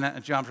he did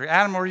in geometry.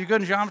 Adam, were you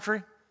good in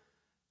geometry?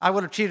 I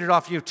would have cheated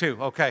off you too.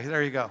 Okay,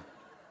 there you go.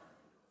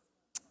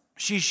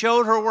 She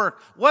showed her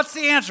work. What's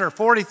the answer?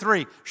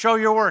 43. Show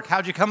your work.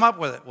 How'd you come up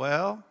with it?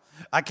 Well,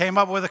 I came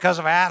up with it because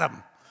of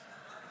Adam.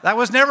 That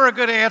was never a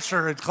good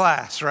answer in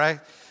class,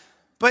 right?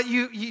 But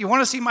you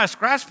want to see my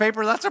scratch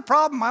paper? That's a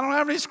problem. I don't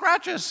have any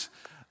scratches.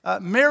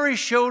 Mary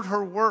showed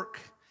her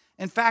work.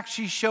 In fact,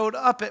 she showed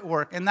up at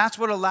work, and that's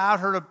what allowed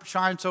her to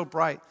shine so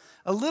bright.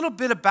 A little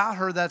bit about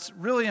her that's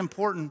really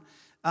important.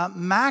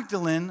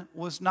 Magdalene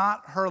was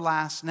not her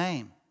last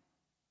name,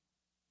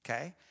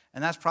 okay?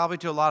 And that's probably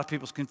to a lot of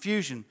people's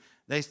confusion.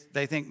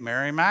 They think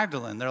Mary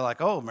Magdalene. They're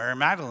like, oh, Mary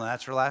Magdalene,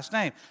 that's her last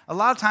name. A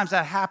lot of times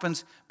that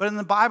happens, but in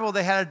the Bible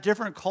they had a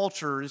different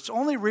culture. It's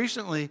only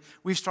recently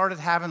we started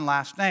having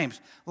last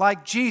names.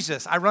 Like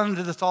Jesus, I run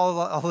into this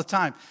all the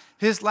time.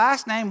 His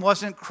last name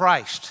wasn't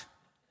Christ.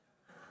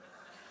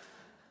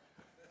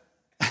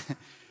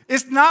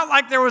 It's not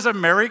like there was a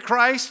Mary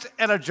Christ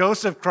and a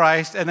Joseph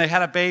Christ and they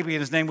had a baby and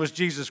his name was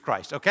Jesus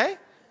Christ, okay?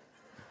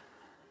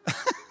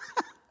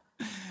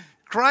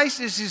 Christ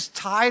is his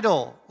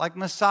title, like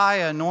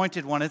Messiah,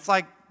 anointed one. It's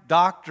like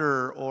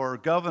doctor or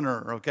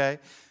governor, okay?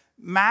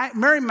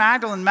 Mary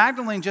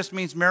Magdalene just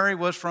means Mary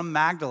was from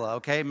Magdala,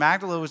 okay?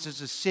 Magdala was just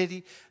a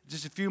city,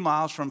 just a few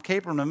miles from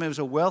Capernaum. It was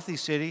a wealthy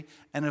city,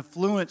 an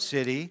affluent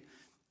city.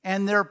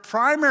 And their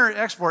primary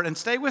export, and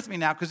stay with me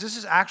now because this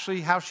is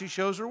actually how she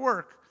shows her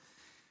work.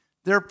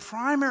 Their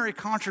primary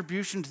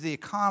contribution to the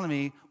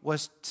economy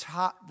was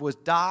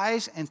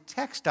dyes and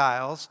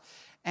textiles.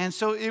 And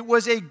so it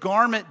was a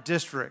garment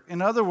district.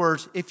 In other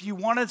words, if you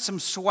wanted some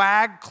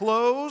swag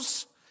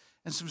clothes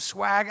and some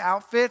swag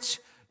outfits,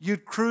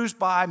 you'd cruise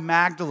by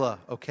Magdala,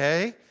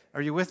 okay?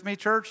 Are you with me,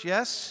 church?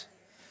 Yes?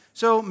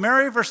 So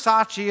Mary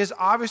Versace is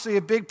obviously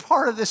a big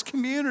part of this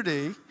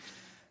community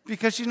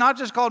because she's not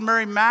just called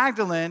Mary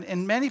Magdalene.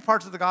 In many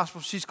parts of the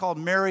gospel, she's called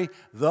Mary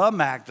the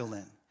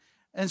Magdalene.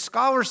 And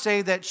scholars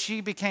say that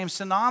she became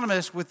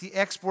synonymous with the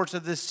exports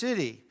of this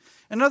city.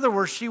 In other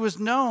words, she was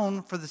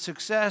known for the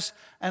success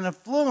and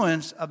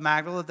affluence of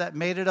Magdala that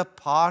made it a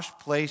posh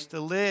place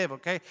to live,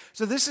 okay?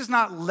 So this is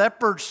not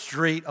Leopard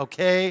Street,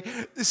 okay?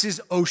 This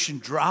is Ocean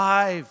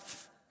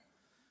Drive,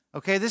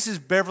 okay? This is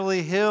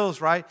Beverly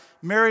Hills, right?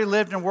 Mary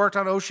lived and worked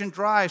on Ocean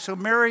Drive. So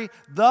Mary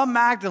the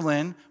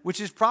Magdalene,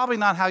 which is probably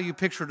not how you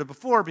pictured her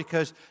before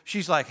because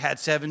she's like had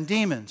 7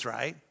 demons,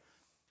 right?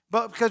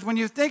 But because when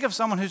you think of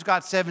someone who's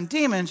got 7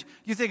 demons,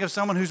 you think of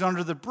someone who's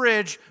under the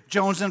bridge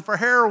jonesing for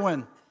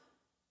heroin.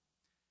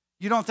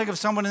 You don't think of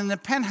someone in the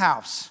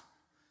penthouse.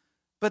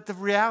 But the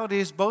reality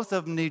is both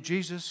of them need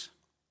Jesus.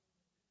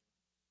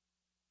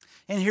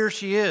 And here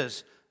she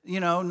is,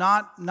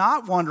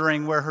 not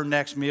wondering where her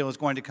next meal is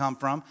going to come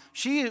from.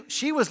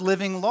 She was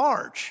living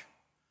large.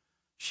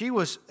 She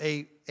was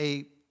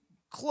a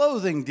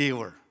clothing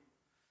dealer.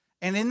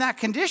 And in that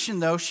condition,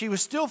 though, she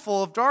was still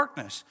full of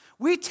darkness.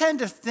 We tend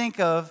to think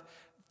of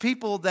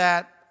people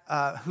that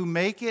who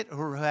make it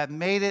or who have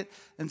made it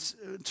in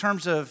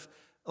terms of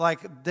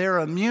like they're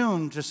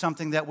immune to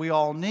something that we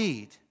all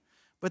need.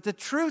 But the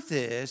truth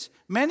is,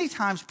 many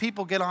times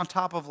people get on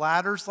top of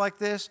ladders like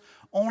this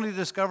only to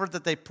discover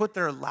that they put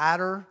their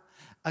ladder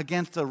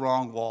against the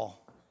wrong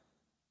wall.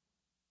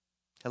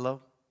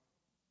 Hello?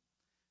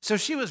 So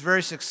she was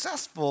very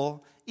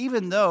successful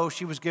even though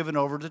she was given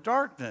over to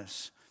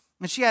darkness.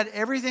 And she had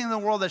everything in the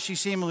world that she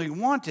seemingly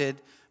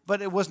wanted,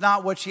 but it was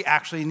not what she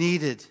actually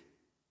needed.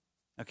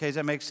 Okay, does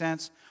that make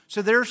sense?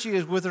 So there she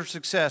is with her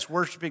success,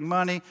 worshiping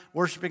money,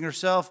 worshiping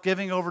herself,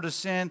 giving over to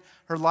sin.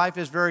 Her life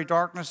is very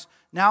darkness.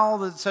 Now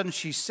all of a sudden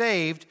she's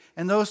saved,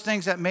 and those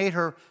things that made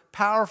her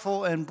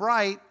powerful and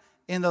bright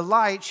in the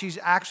light, she's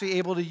actually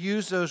able to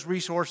use those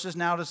resources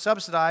now to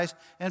subsidize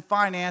and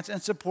finance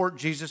and support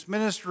Jesus'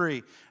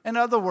 ministry. In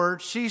other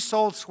words, she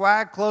sold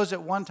swag clothes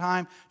at one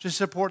time to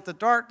support the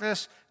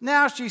darkness.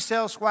 Now she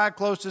sells swag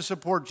clothes to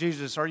support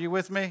Jesus. Are you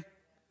with me?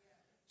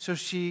 So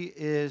she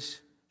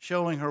is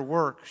showing her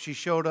work. She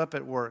showed up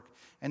at work,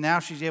 and now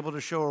she's able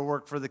to show her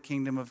work for the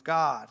kingdom of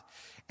God.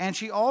 And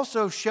she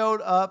also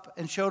showed up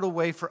and showed a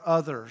way for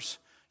others.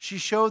 She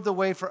showed the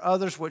way for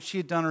others what she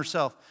had done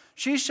herself.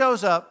 She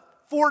shows up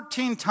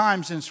 14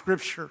 times in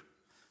Scripture,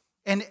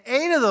 and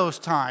 8 of those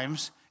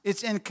times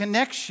it's in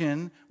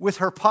connection with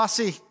her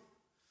posse,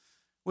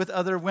 with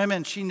other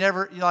women. She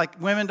never,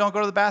 women don't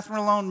go to the bathroom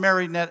alone,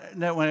 married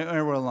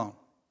never alone.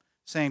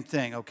 Same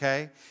thing,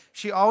 okay?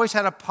 She always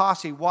had a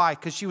posse. Why?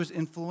 Because she was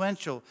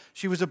influential.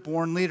 She was a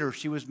born leader.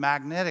 She was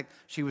magnetic.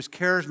 She was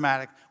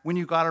charismatic. When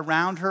you got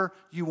around her,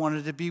 you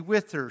wanted to be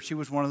with her. She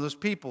was one of those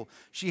people.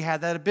 She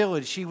had that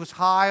ability. She was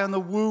high on the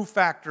woo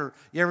factor.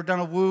 You ever done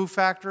a woo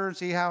factor and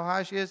see how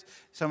high she is?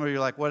 Some of you are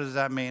like, what does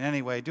that mean?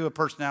 Anyway, do a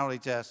personality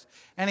test.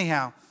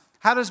 Anyhow,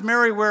 how does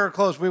Mary wear her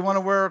clothes? We want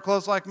to wear her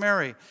clothes like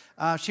Mary.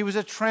 She was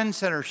a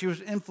trendsetter. She was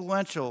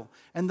influential.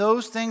 And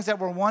those things that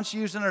were once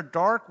used in a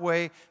dark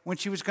way when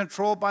she was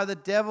controlled by the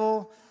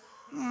devil,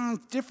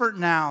 different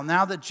now.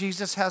 Now that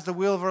Jesus has the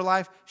wheel of her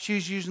life,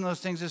 she's using those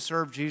things to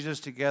serve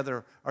Jesus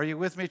together. Are you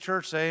with me,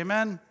 church? Say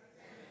amen. Amen.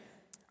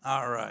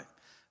 All right.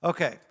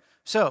 Okay.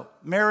 So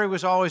Mary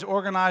was always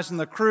organizing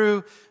the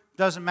crew.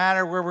 Doesn't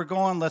matter where we're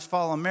going, let's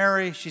follow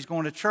Mary. She's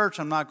going to church,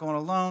 I'm not going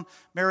alone.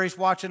 Mary's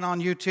watching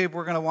on YouTube,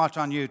 we're going to watch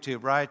on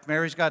YouTube, right?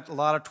 Mary's got a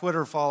lot of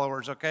Twitter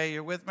followers, okay?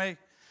 You're with me?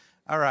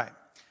 All right.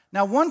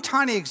 Now, one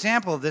tiny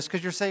example of this,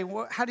 because you're saying,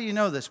 well, how do you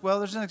know this? Well,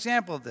 there's an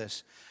example of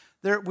this.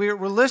 We're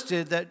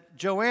listed that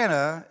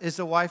Joanna is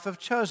the wife of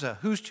Chuza.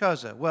 Who's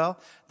Chuza? Well,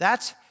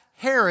 that's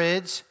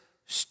Herod's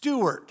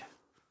steward.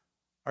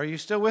 Are you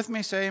still with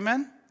me? Say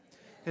amen.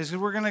 Because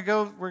we're going to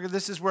go,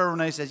 this is where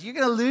Renee says, you're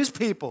going to lose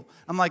people.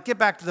 I'm like, get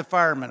back to the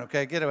firemen,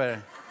 okay? Get away.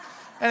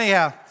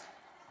 Anyhow,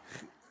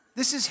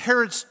 this is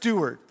Herod's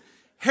steward.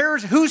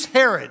 Who's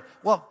Herod?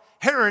 Well,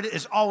 Herod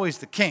is always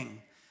the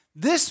king.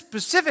 This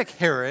specific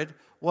Herod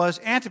was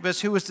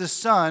Antipas, who was the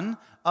son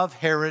of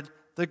Herod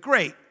the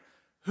Great,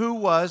 who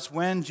was,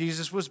 when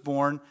Jesus was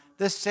born,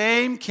 the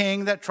same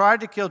king that tried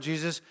to kill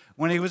Jesus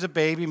when he was a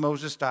baby,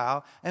 Moses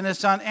style, and his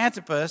son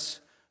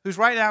Antipas, who's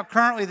right now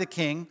currently the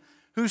king,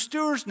 whose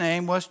steward's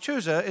name was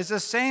Chuza, is the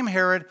same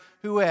Herod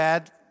who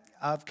had,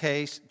 of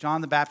case, John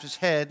the Baptist's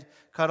head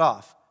cut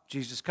off,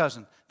 Jesus'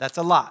 cousin. That's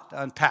a lot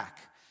to unpack.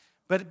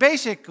 But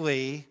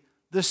basically,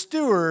 the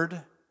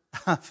steward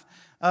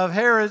of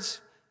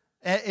Herod's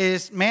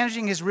is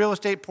managing his real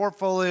estate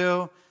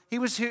portfolio. He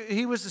was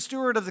the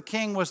steward of the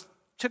king,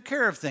 took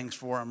care of things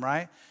for him,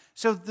 right?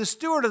 So the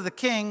steward of the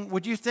king,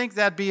 would you think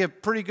that'd be a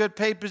pretty good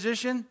paid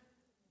position?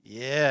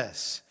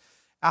 Yes.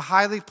 A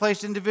highly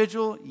placed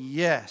individual?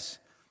 Yes.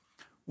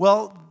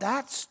 Well,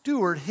 that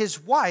steward, his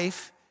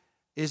wife,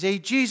 is a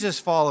Jesus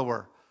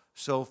follower.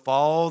 So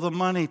follow the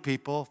money,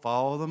 people.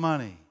 Follow the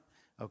money.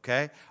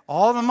 Okay?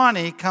 All the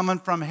money coming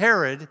from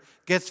Herod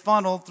gets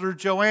funneled through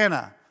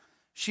Joanna.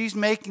 She's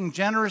making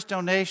generous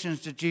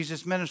donations to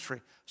Jesus'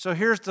 ministry. So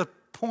here's the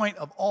point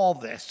of all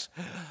this.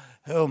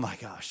 Oh my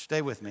gosh,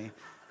 stay with me.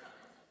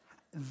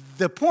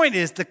 The point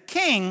is the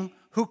king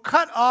who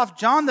cut off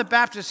John the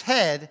Baptist's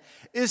head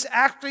is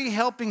actually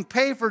helping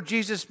pay for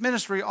Jesus'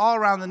 ministry all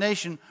around the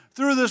nation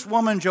through this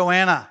woman,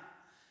 Joanna.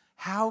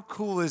 How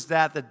cool is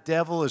that? The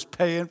devil is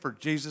paying for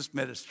Jesus'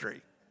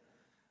 ministry.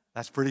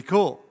 That's pretty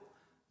cool.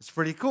 It's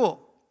pretty cool.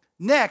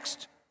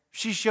 Next,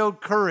 she showed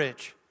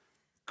courage.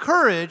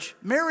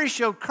 Mary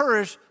showed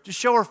courage to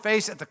show her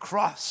face at the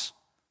cross.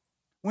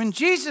 When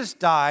Jesus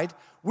died,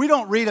 we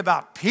don't read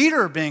about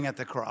Peter being at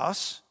the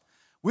cross.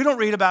 We don't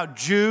read about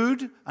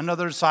Jude,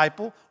 another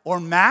disciple, or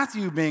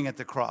Matthew being at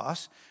the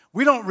cross.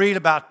 We don't read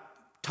about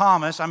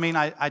Thomas.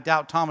 I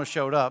doubt Thomas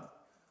showed up.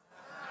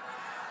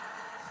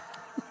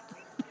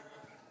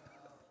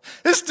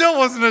 It still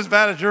wasn't as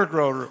bad as your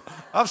rotor.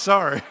 I'm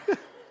sorry.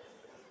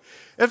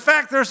 In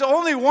fact, there's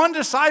only one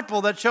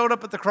disciple that showed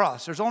up at the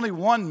cross. There's only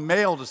one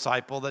male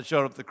disciple that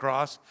showed up at the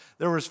cross.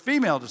 There was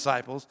female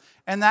disciples,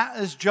 and that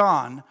is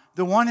John,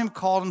 the one who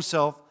called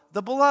himself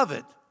the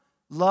beloved,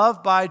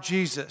 loved by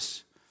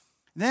Jesus.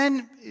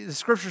 Then the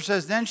scripture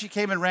says, then she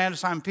came and ran to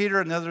Simon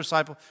Peter, another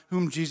disciple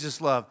whom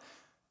Jesus loved.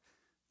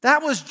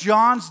 That was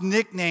John's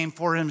nickname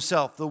for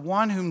himself, the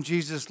one whom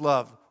Jesus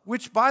loved,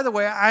 which, by the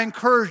way, I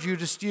encourage you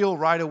to steal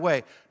right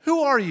away.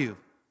 Who are you?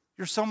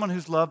 You're someone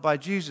who's loved by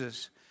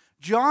Jesus.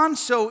 John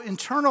so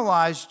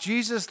internalized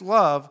Jesus'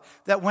 love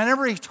that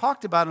whenever he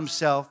talked about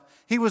himself,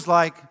 he was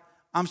like,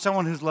 I'm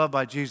someone who's loved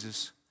by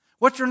Jesus.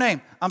 What's your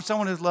name? I'm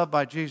someone who's loved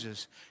by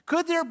Jesus.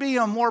 Could there be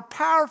a more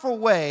powerful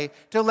way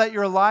to let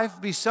your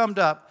life be summed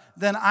up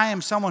than I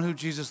am someone who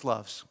Jesus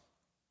loves?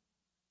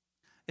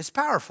 It's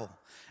powerful.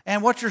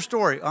 And what's your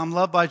story? I'm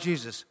loved by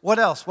Jesus. What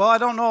else? Well, I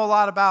don't know a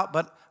lot about,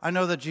 but I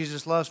know that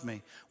Jesus loves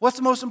me. What's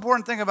the most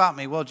important thing about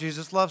me? Well,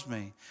 Jesus loves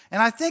me.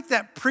 And I think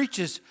that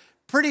preaches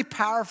pretty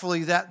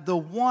powerfully that the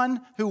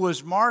one who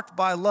was marked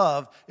by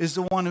love is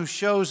the one who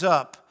shows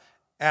up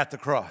at the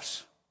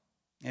cross.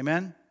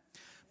 Amen?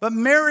 But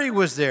Mary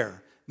was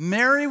there.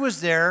 Mary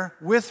was there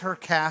with her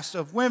cast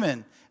of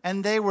women,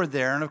 and they were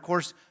there. And of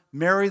course,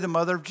 Mary, the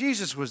mother of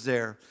Jesus, was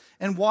there.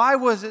 And why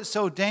was it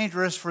so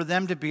dangerous for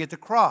them to be at the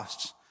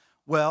cross?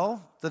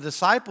 Well, the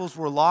disciples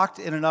were locked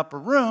in an upper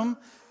room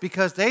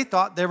because they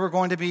thought they were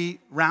going to be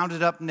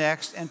rounded up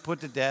next and put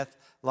to death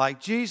like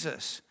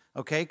Jesus.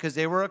 Okay, because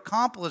they were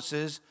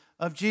accomplices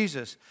of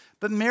Jesus.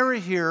 But Mary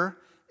here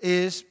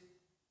is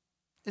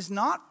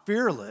not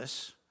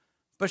fearless,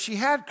 but she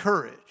had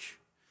courage.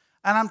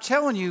 And I'm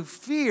telling you,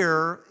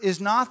 fear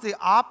is not the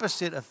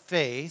opposite of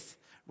faith,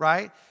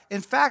 right?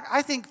 In fact,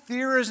 I think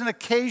fear is an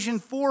occasion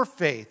for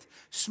faith.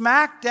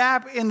 Smack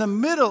dab in the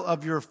middle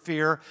of your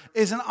fear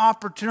is an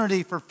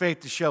opportunity for faith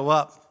to show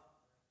up.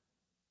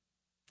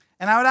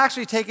 And I would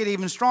actually take it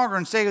even stronger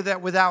and say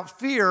that without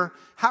fear,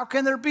 how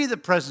can there be the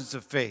presence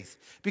of faith?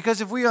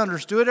 Because if we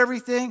understood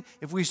everything,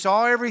 if we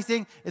saw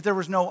everything, if there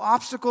was no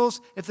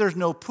obstacles, if there's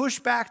no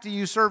pushback to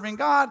you serving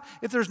God,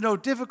 if there's no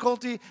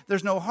difficulty,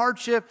 there's no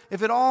hardship,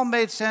 if it all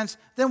made sense,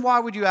 then why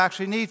would you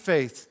actually need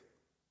faith?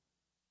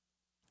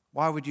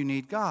 Why would you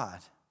need God?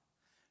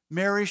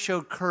 Mary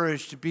showed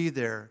courage to be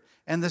there.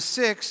 And the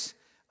sixth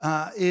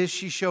is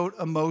she showed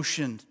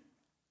emotion.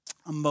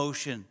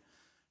 Emotion.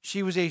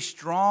 She was a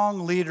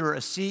strong leader, a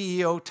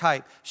CEO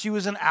type. She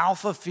was an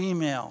alpha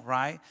female,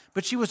 right?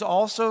 But she was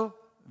also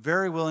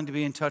very willing to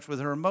be in touch with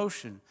her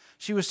emotion.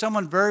 She was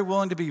someone very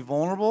willing to be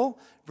vulnerable,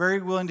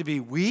 very willing to be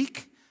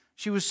weak.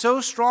 She was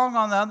so strong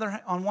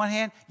on one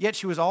hand, yet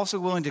she was also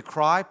willing to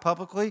cry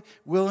publicly,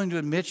 willing to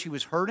admit she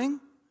was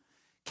hurting.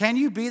 Can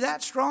you be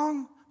that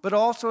strong, but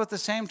also at the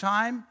same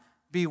time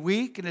be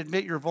weak and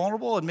admit you're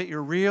vulnerable, admit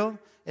you're real,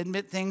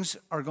 admit things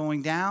are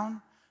going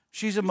down?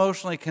 She's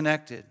emotionally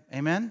connected.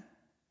 Amen?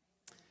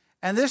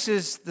 And this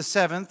is the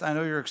seventh. I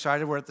know you're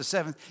excited. We're at the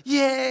seventh.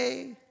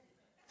 Yay!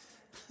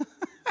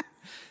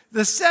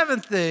 The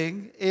seventh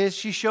thing is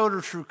she showed her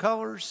true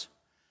colors.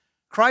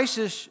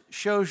 Crisis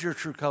shows your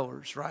true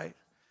colors, right?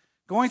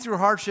 Going through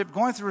hardship,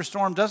 going through a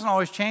storm doesn't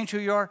always change who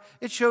you are.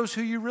 It shows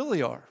who you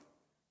really are,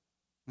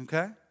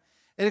 okay?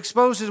 It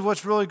exposes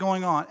what's really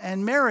going on.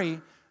 And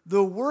Mary,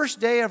 the worst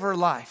day of her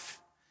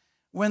life,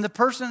 when the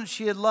person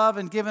she had loved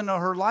and given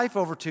her life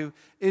over to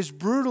is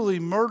brutally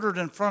murdered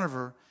in front of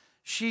her,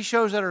 she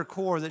shows at her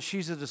core that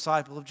she's a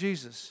disciple of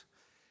Jesus.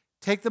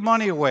 Take the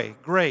money away.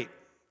 Great.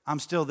 I'm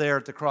still there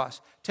at the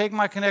cross. Take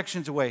my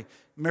connections away.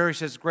 Mary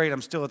says, great,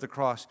 I'm still at the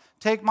cross.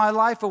 Take my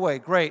life away.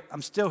 Great,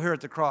 I'm still here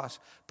at the cross.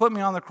 Put me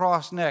on the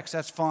cross next.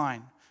 That's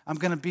fine. I'm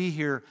going to be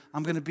here.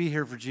 I'm going to be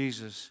here for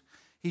Jesus.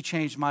 He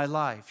changed my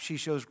life. She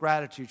shows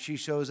gratitude. She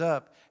shows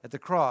up at the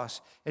cross.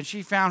 And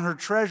she found her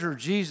treasure,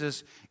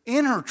 Jesus,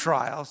 in her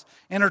trials.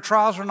 And her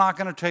trials are not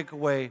going to take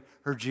away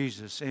her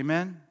Jesus.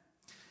 Amen?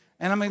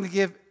 And I'm going to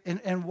give,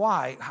 and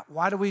why?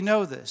 Why do we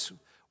know this?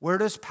 Where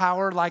does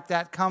power like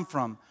that come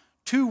from?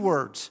 Two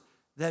words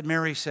that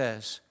Mary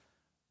says,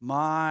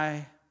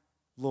 my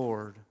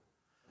Lord.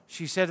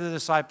 She said to the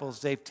disciples,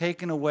 they've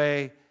taken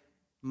away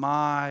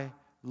my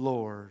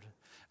Lord.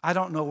 I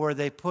don't know where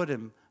they put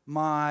him,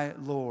 my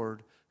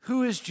Lord.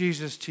 Who is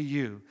Jesus to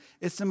you?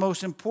 It's the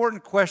most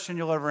important question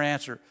you'll ever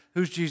answer.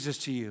 Who's Jesus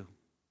to you?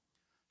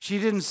 She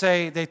didn't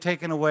say they've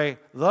taken away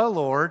the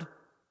Lord.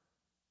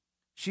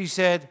 She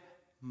said,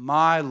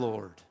 my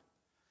Lord.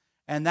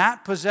 And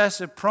that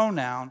possessive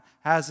pronoun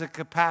has the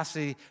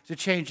capacity to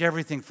change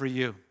everything for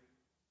you.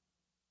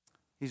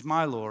 He's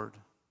my Lord.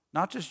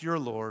 Not just your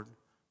Lord,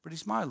 but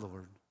he's my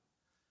Lord.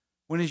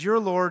 When he's your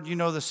Lord, you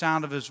know the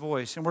sound of his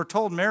voice. And we're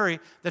told Mary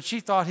that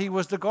she thought he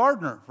was the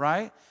gardener,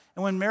 right?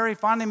 And when Mary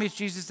finally meets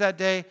Jesus that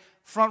day,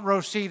 front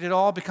row seat, it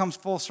all becomes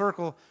full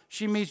circle.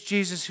 She meets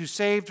Jesus who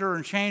saved her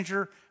and changed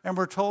her. And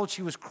we're told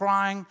she was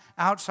crying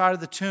outside of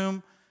the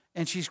tomb.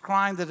 And she's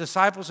crying. The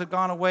disciples had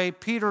gone away.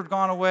 Peter had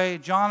gone away.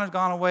 John had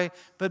gone away.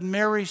 But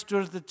Mary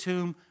stood at the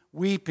tomb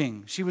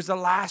weeping. She was the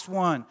last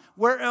one.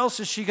 Where else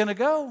is she going to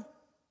go?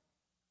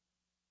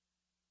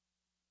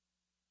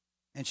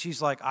 And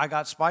she's like, I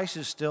got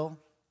spices still.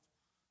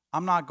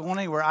 I'm not going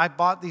anywhere. I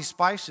bought these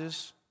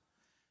spices.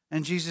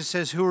 And Jesus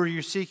says, who are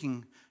you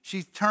seeking?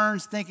 She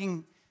turns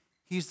thinking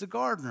he's the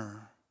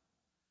gardener.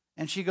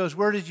 And she goes,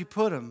 where did you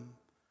put him?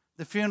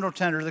 The funeral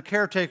tender, the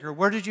caretaker,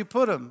 where did you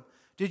put him?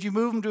 Did you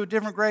move him to a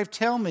different grave?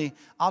 Tell me,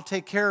 I'll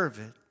take care of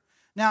it.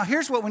 Now,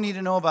 here's what we need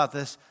to know about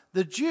this.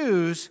 The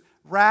Jews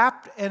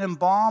wrapped and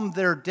embalmed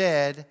their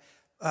dead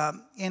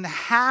in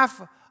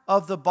half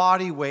of the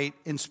body weight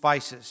in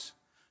spices.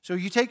 So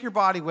you take your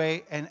body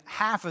weight, and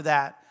half of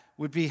that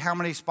would be how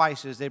many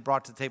spices they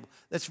brought to the table.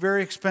 That's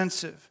very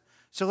expensive.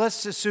 So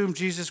let's assume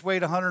Jesus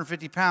weighed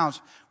 150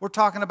 pounds. We're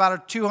talking about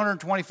a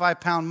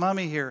 225-pound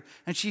mummy here.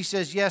 And she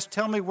says, yes,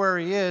 tell me where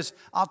he is.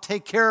 I'll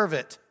take care of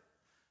it.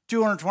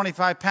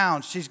 225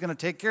 pounds, she's going to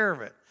take care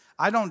of it.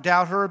 I don't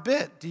doubt her a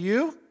bit. Do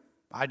you?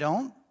 I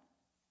don't.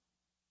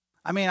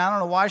 I mean, I don't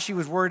know why she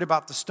was worried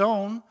about the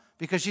stone,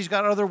 because she's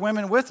got other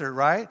women with her,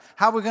 right?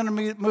 How are we going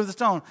to move the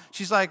stone?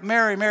 She's like,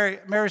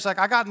 Mary's like,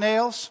 I got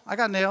nails.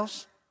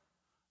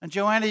 And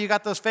Joanna, you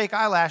got those fake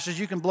eyelashes.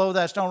 You can blow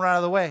that stone right out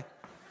of the way.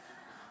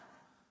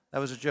 That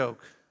was a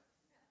joke.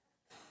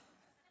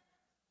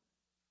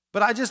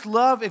 But I just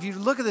love, if you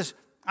look at this,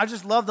 I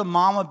just love the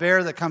mama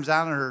bear that comes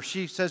out of her.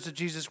 She says to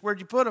Jesus, where'd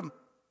you put him?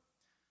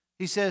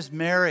 He says,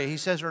 Mary. He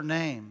says her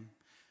name.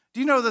 Do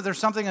you know that there's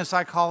something in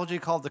psychology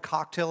called the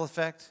cocktail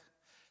effect?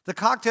 The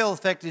cocktail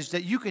effect is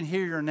that you can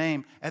hear your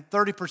name at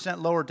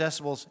 30% lower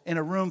decibels in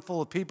a room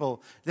full of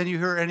people than you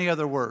hear any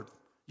other word.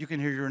 You can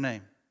hear your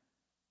name.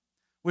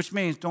 Which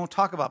means don't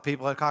talk about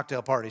people at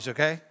cocktail parties,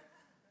 okay?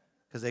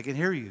 Because they can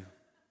hear you.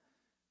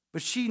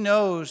 But she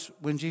knows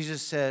when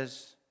Jesus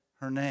says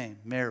her name,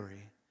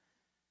 Mary.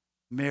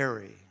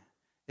 Mary.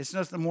 It's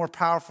nothing more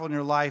powerful in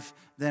your life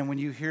than when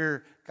you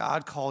hear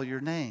God call your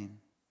name.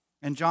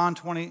 In John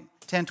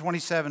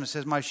 10:27, it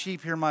says, my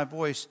sheep hear my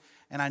voice,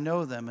 and I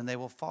know them, and they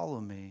will follow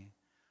me.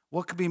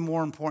 What could be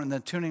more important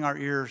than tuning our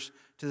ears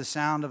to the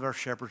sound of our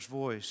shepherd's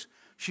voice?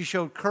 She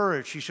showed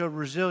courage. She showed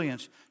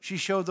resilience. She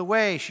showed the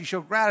way. She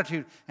showed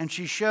gratitude. And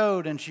she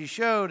showed, and she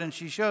showed, and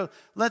she showed.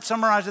 Let's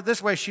summarize it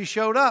this way. She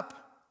showed up.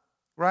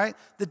 Right?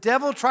 The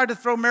devil tried to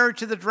throw Mary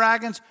to the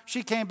dragons.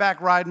 She came back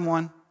riding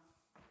one.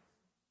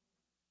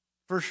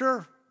 For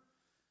sure.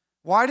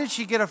 Why did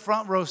she get a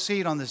front row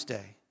seat on this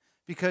day?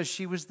 Because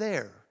she was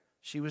there.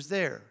 She was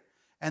there.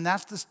 And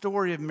that's the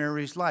story of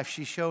Mary's life.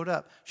 She showed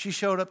up. She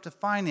showed up to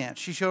finance.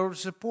 She showed up to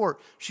support.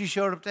 She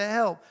showed up to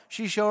help.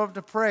 She showed up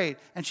to pray.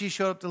 And she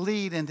showed up to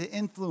lead and to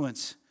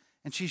influence.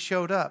 And she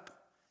showed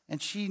up.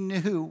 And she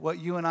knew what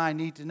you and I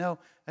need to know,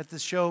 that the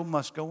show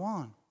must go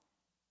on.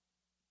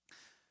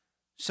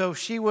 So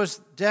she was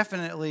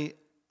definitely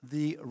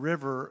the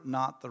river,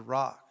 not the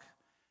rock.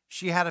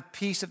 She had a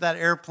piece of that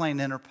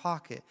airplane in her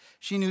pocket.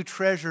 She knew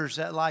treasures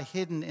that lie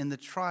hidden in the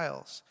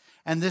trials.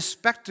 And this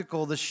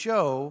spectacle, the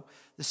show,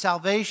 the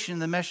salvation,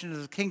 the mission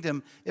of the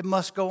kingdom, it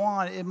must go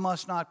on. It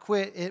must not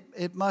quit.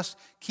 It must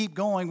keep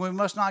going. We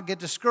must not get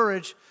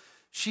discouraged.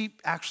 She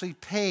actually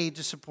paid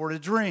to support a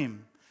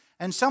dream.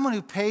 And someone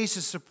who pays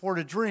to support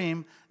a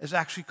dream is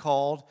actually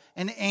called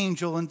an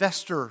angel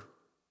investor.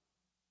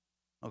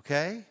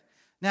 Okay?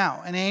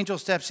 Now, an angel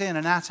steps in,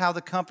 and that's how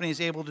the company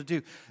is able to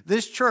do.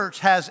 This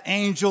church has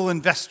angel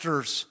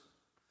investors,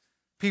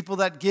 people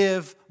that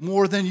give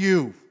more than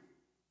you.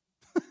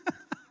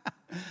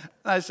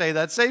 I say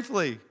that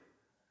safely,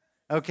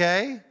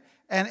 okay?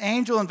 And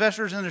angel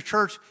investors in the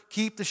church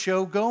keep the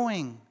show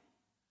going.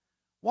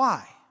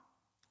 Why?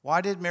 Why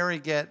did Mary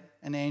get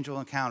an angel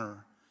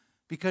encounter?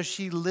 Because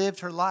she lived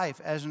her life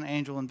as an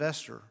angel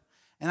investor.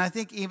 And I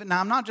think now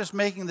I'm not just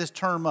making this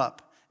term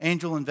up.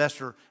 Angel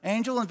investor.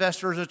 Angel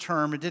investor is a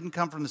term. It didn't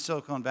come from the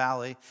Silicon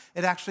Valley.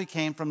 It actually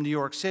came from New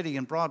York City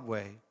and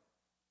Broadway.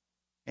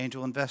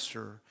 Angel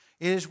investor.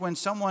 It is when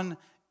someone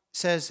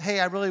says,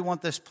 hey, I really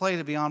want this play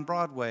to be on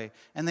Broadway.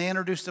 And they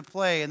introduce the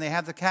play and they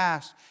have the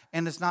cast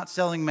and it's not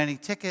selling many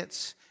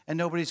tickets and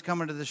nobody's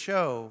coming to the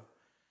show.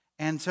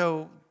 And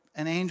so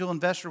an angel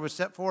investor would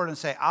step forward and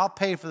say, I'll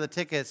pay for the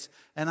tickets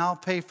and I'll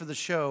pay for the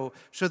show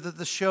so that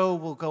the show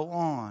will go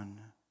on.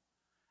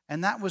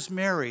 And that was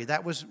Mary.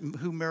 That was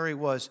who Mary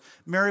was.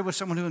 Mary was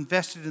someone who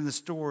invested in the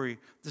story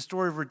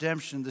of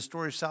redemption, the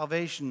story of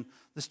salvation,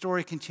 the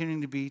story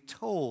continuing to be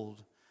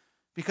told.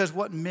 Because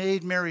what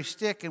made Mary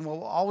stick and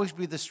will always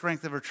be the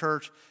strength of her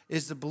church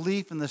is the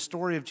belief in the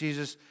story of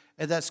Jesus,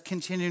 and that's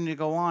continuing to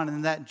go on,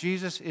 and that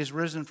Jesus is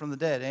risen from the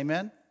dead.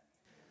 Amen?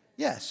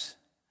 Yes.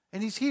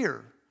 And he's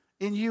here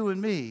in you and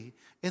me,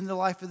 in the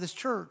life of this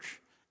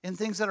church, in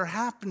things that are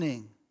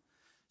happening.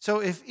 So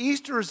if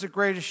Easter is the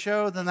greatest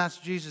show, then that's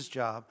Jesus'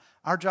 job.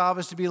 Our job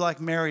is to be like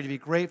Mary, to be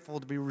grateful,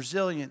 to be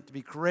resilient, to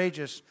be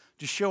courageous,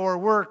 to show our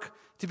work,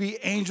 to be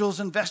angels,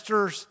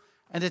 investors,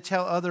 and to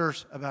tell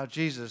others about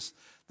Jesus.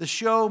 The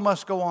show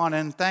must go on,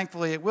 and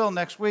thankfully it will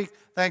next week,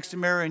 thanks to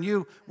Mary and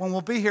you, when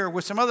we'll be here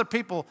with some other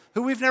people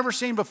who we've never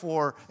seen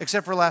before,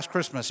 except for last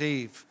Christmas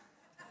Eve.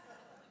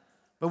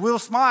 But we'll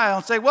smile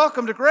and say,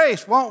 welcome to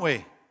Grace, won't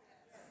we?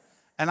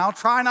 And I'll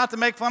try not to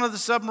make fun of the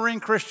submarine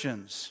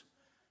Christians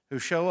who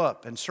show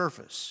up and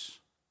surface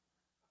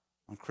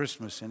on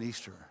Christmas and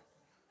Easter.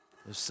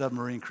 Those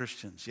submarine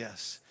Christians,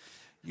 yes.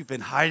 You've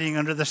been hiding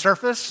under the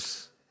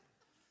surface?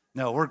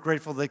 No, we're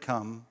grateful they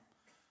come.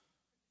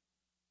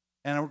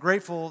 And we're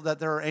grateful that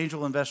there are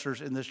angel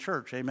investors in this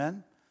church,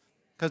 amen?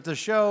 Because the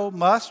show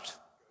must.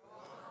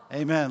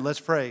 Amen. Let's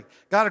pray.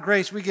 God of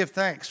grace, we give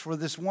thanks for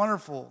this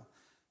wonderful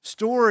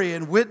story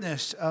and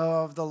witness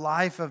of the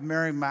life of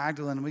Mary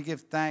Magdalene. We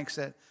give thanks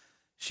that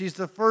she's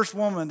the first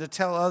woman to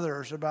tell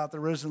others about the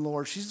risen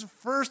Lord. She's the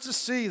first to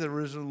see the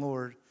risen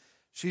Lord.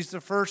 She's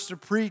the first to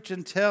preach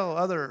and tell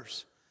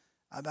others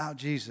about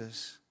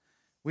Jesus.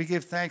 We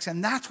give thanks,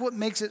 and that's what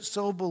makes it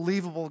so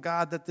believable,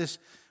 God, that this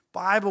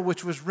Bible,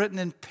 which was written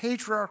in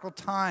patriarchal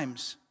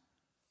times,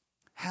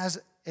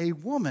 has a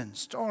woman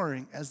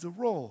starring as the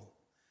role.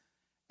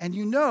 And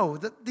you know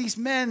that these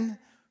men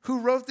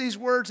who wrote these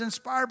words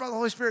inspired by the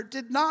Holy Spirit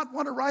did not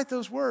want to write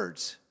those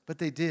words, but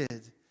they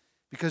did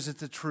because it's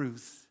the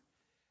truth.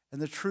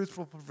 And the truth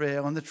will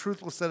prevail, and the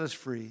truth will set us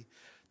free.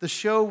 The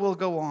show will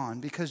go on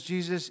because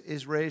Jesus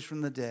is raised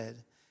from the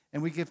dead,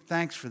 and we give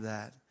thanks for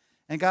that.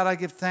 And God, I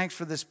give thanks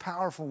for this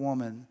powerful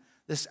woman,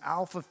 this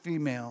alpha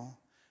female,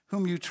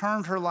 whom you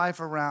turned her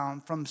life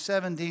around from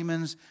 7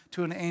 demons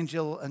to an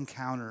angel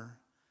encounter,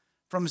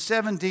 from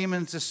 7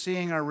 demons to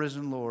seeing our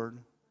risen Lord,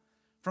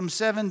 from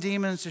 7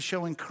 demons to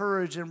showing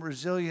courage and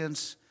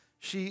resilience.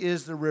 She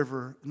is the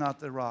river,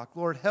 not the rock.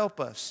 Lord, help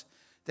us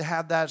to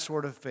have that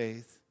sort of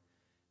faith,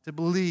 to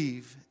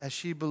believe as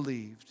she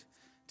believed,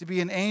 to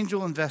be an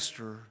angel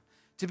investor,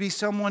 to be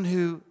someone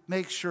who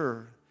makes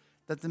sure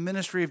that the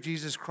ministry of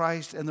Jesus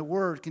Christ and the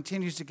word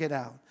continues to get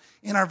out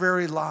in our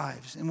very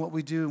lives, in what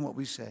we do and what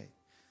we say.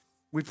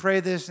 We pray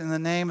this in the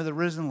name of the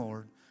risen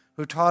Lord,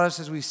 who taught us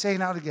as we say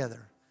now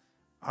together,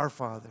 Our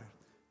Father,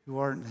 who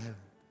art in heaven,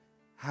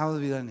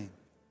 hallowed be thy name.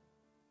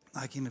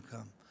 Thy kingdom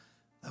come,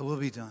 thy will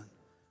be done,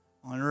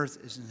 on earth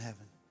as in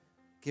heaven.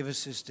 Give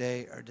us this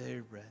day our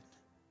daily bread,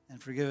 and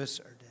forgive us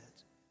our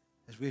debts,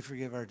 as we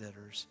forgive our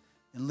debtors.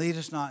 And lead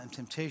us not in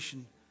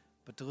temptation,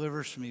 but deliver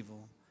us from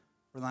evil.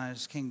 For thine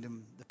is the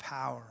kingdom, the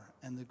power,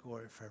 and the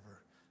glory forever.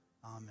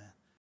 Amen.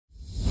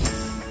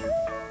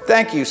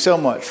 Thank you so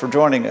much for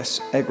joining us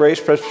at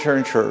Grace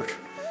Presbyterian Church.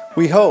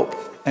 We hope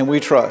and we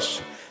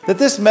trust that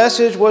this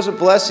message was a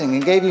blessing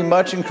and gave you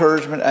much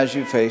encouragement as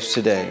you face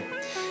today.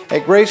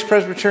 At Grace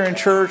Presbyterian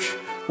Church,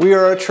 we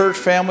are a church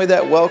family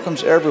that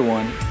welcomes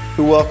everyone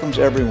who welcomes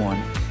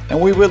everyone, and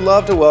we would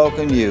love to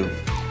welcome you.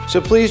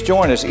 So please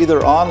join us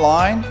either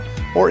online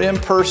or in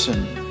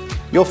person.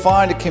 You'll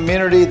find a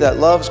community that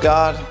loves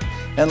God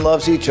and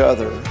loves each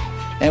other,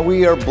 and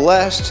we are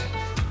blessed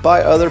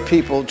by other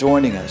people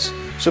joining us.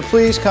 So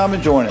please come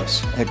and join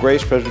us at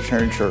Grace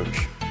Presbyterian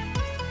Church.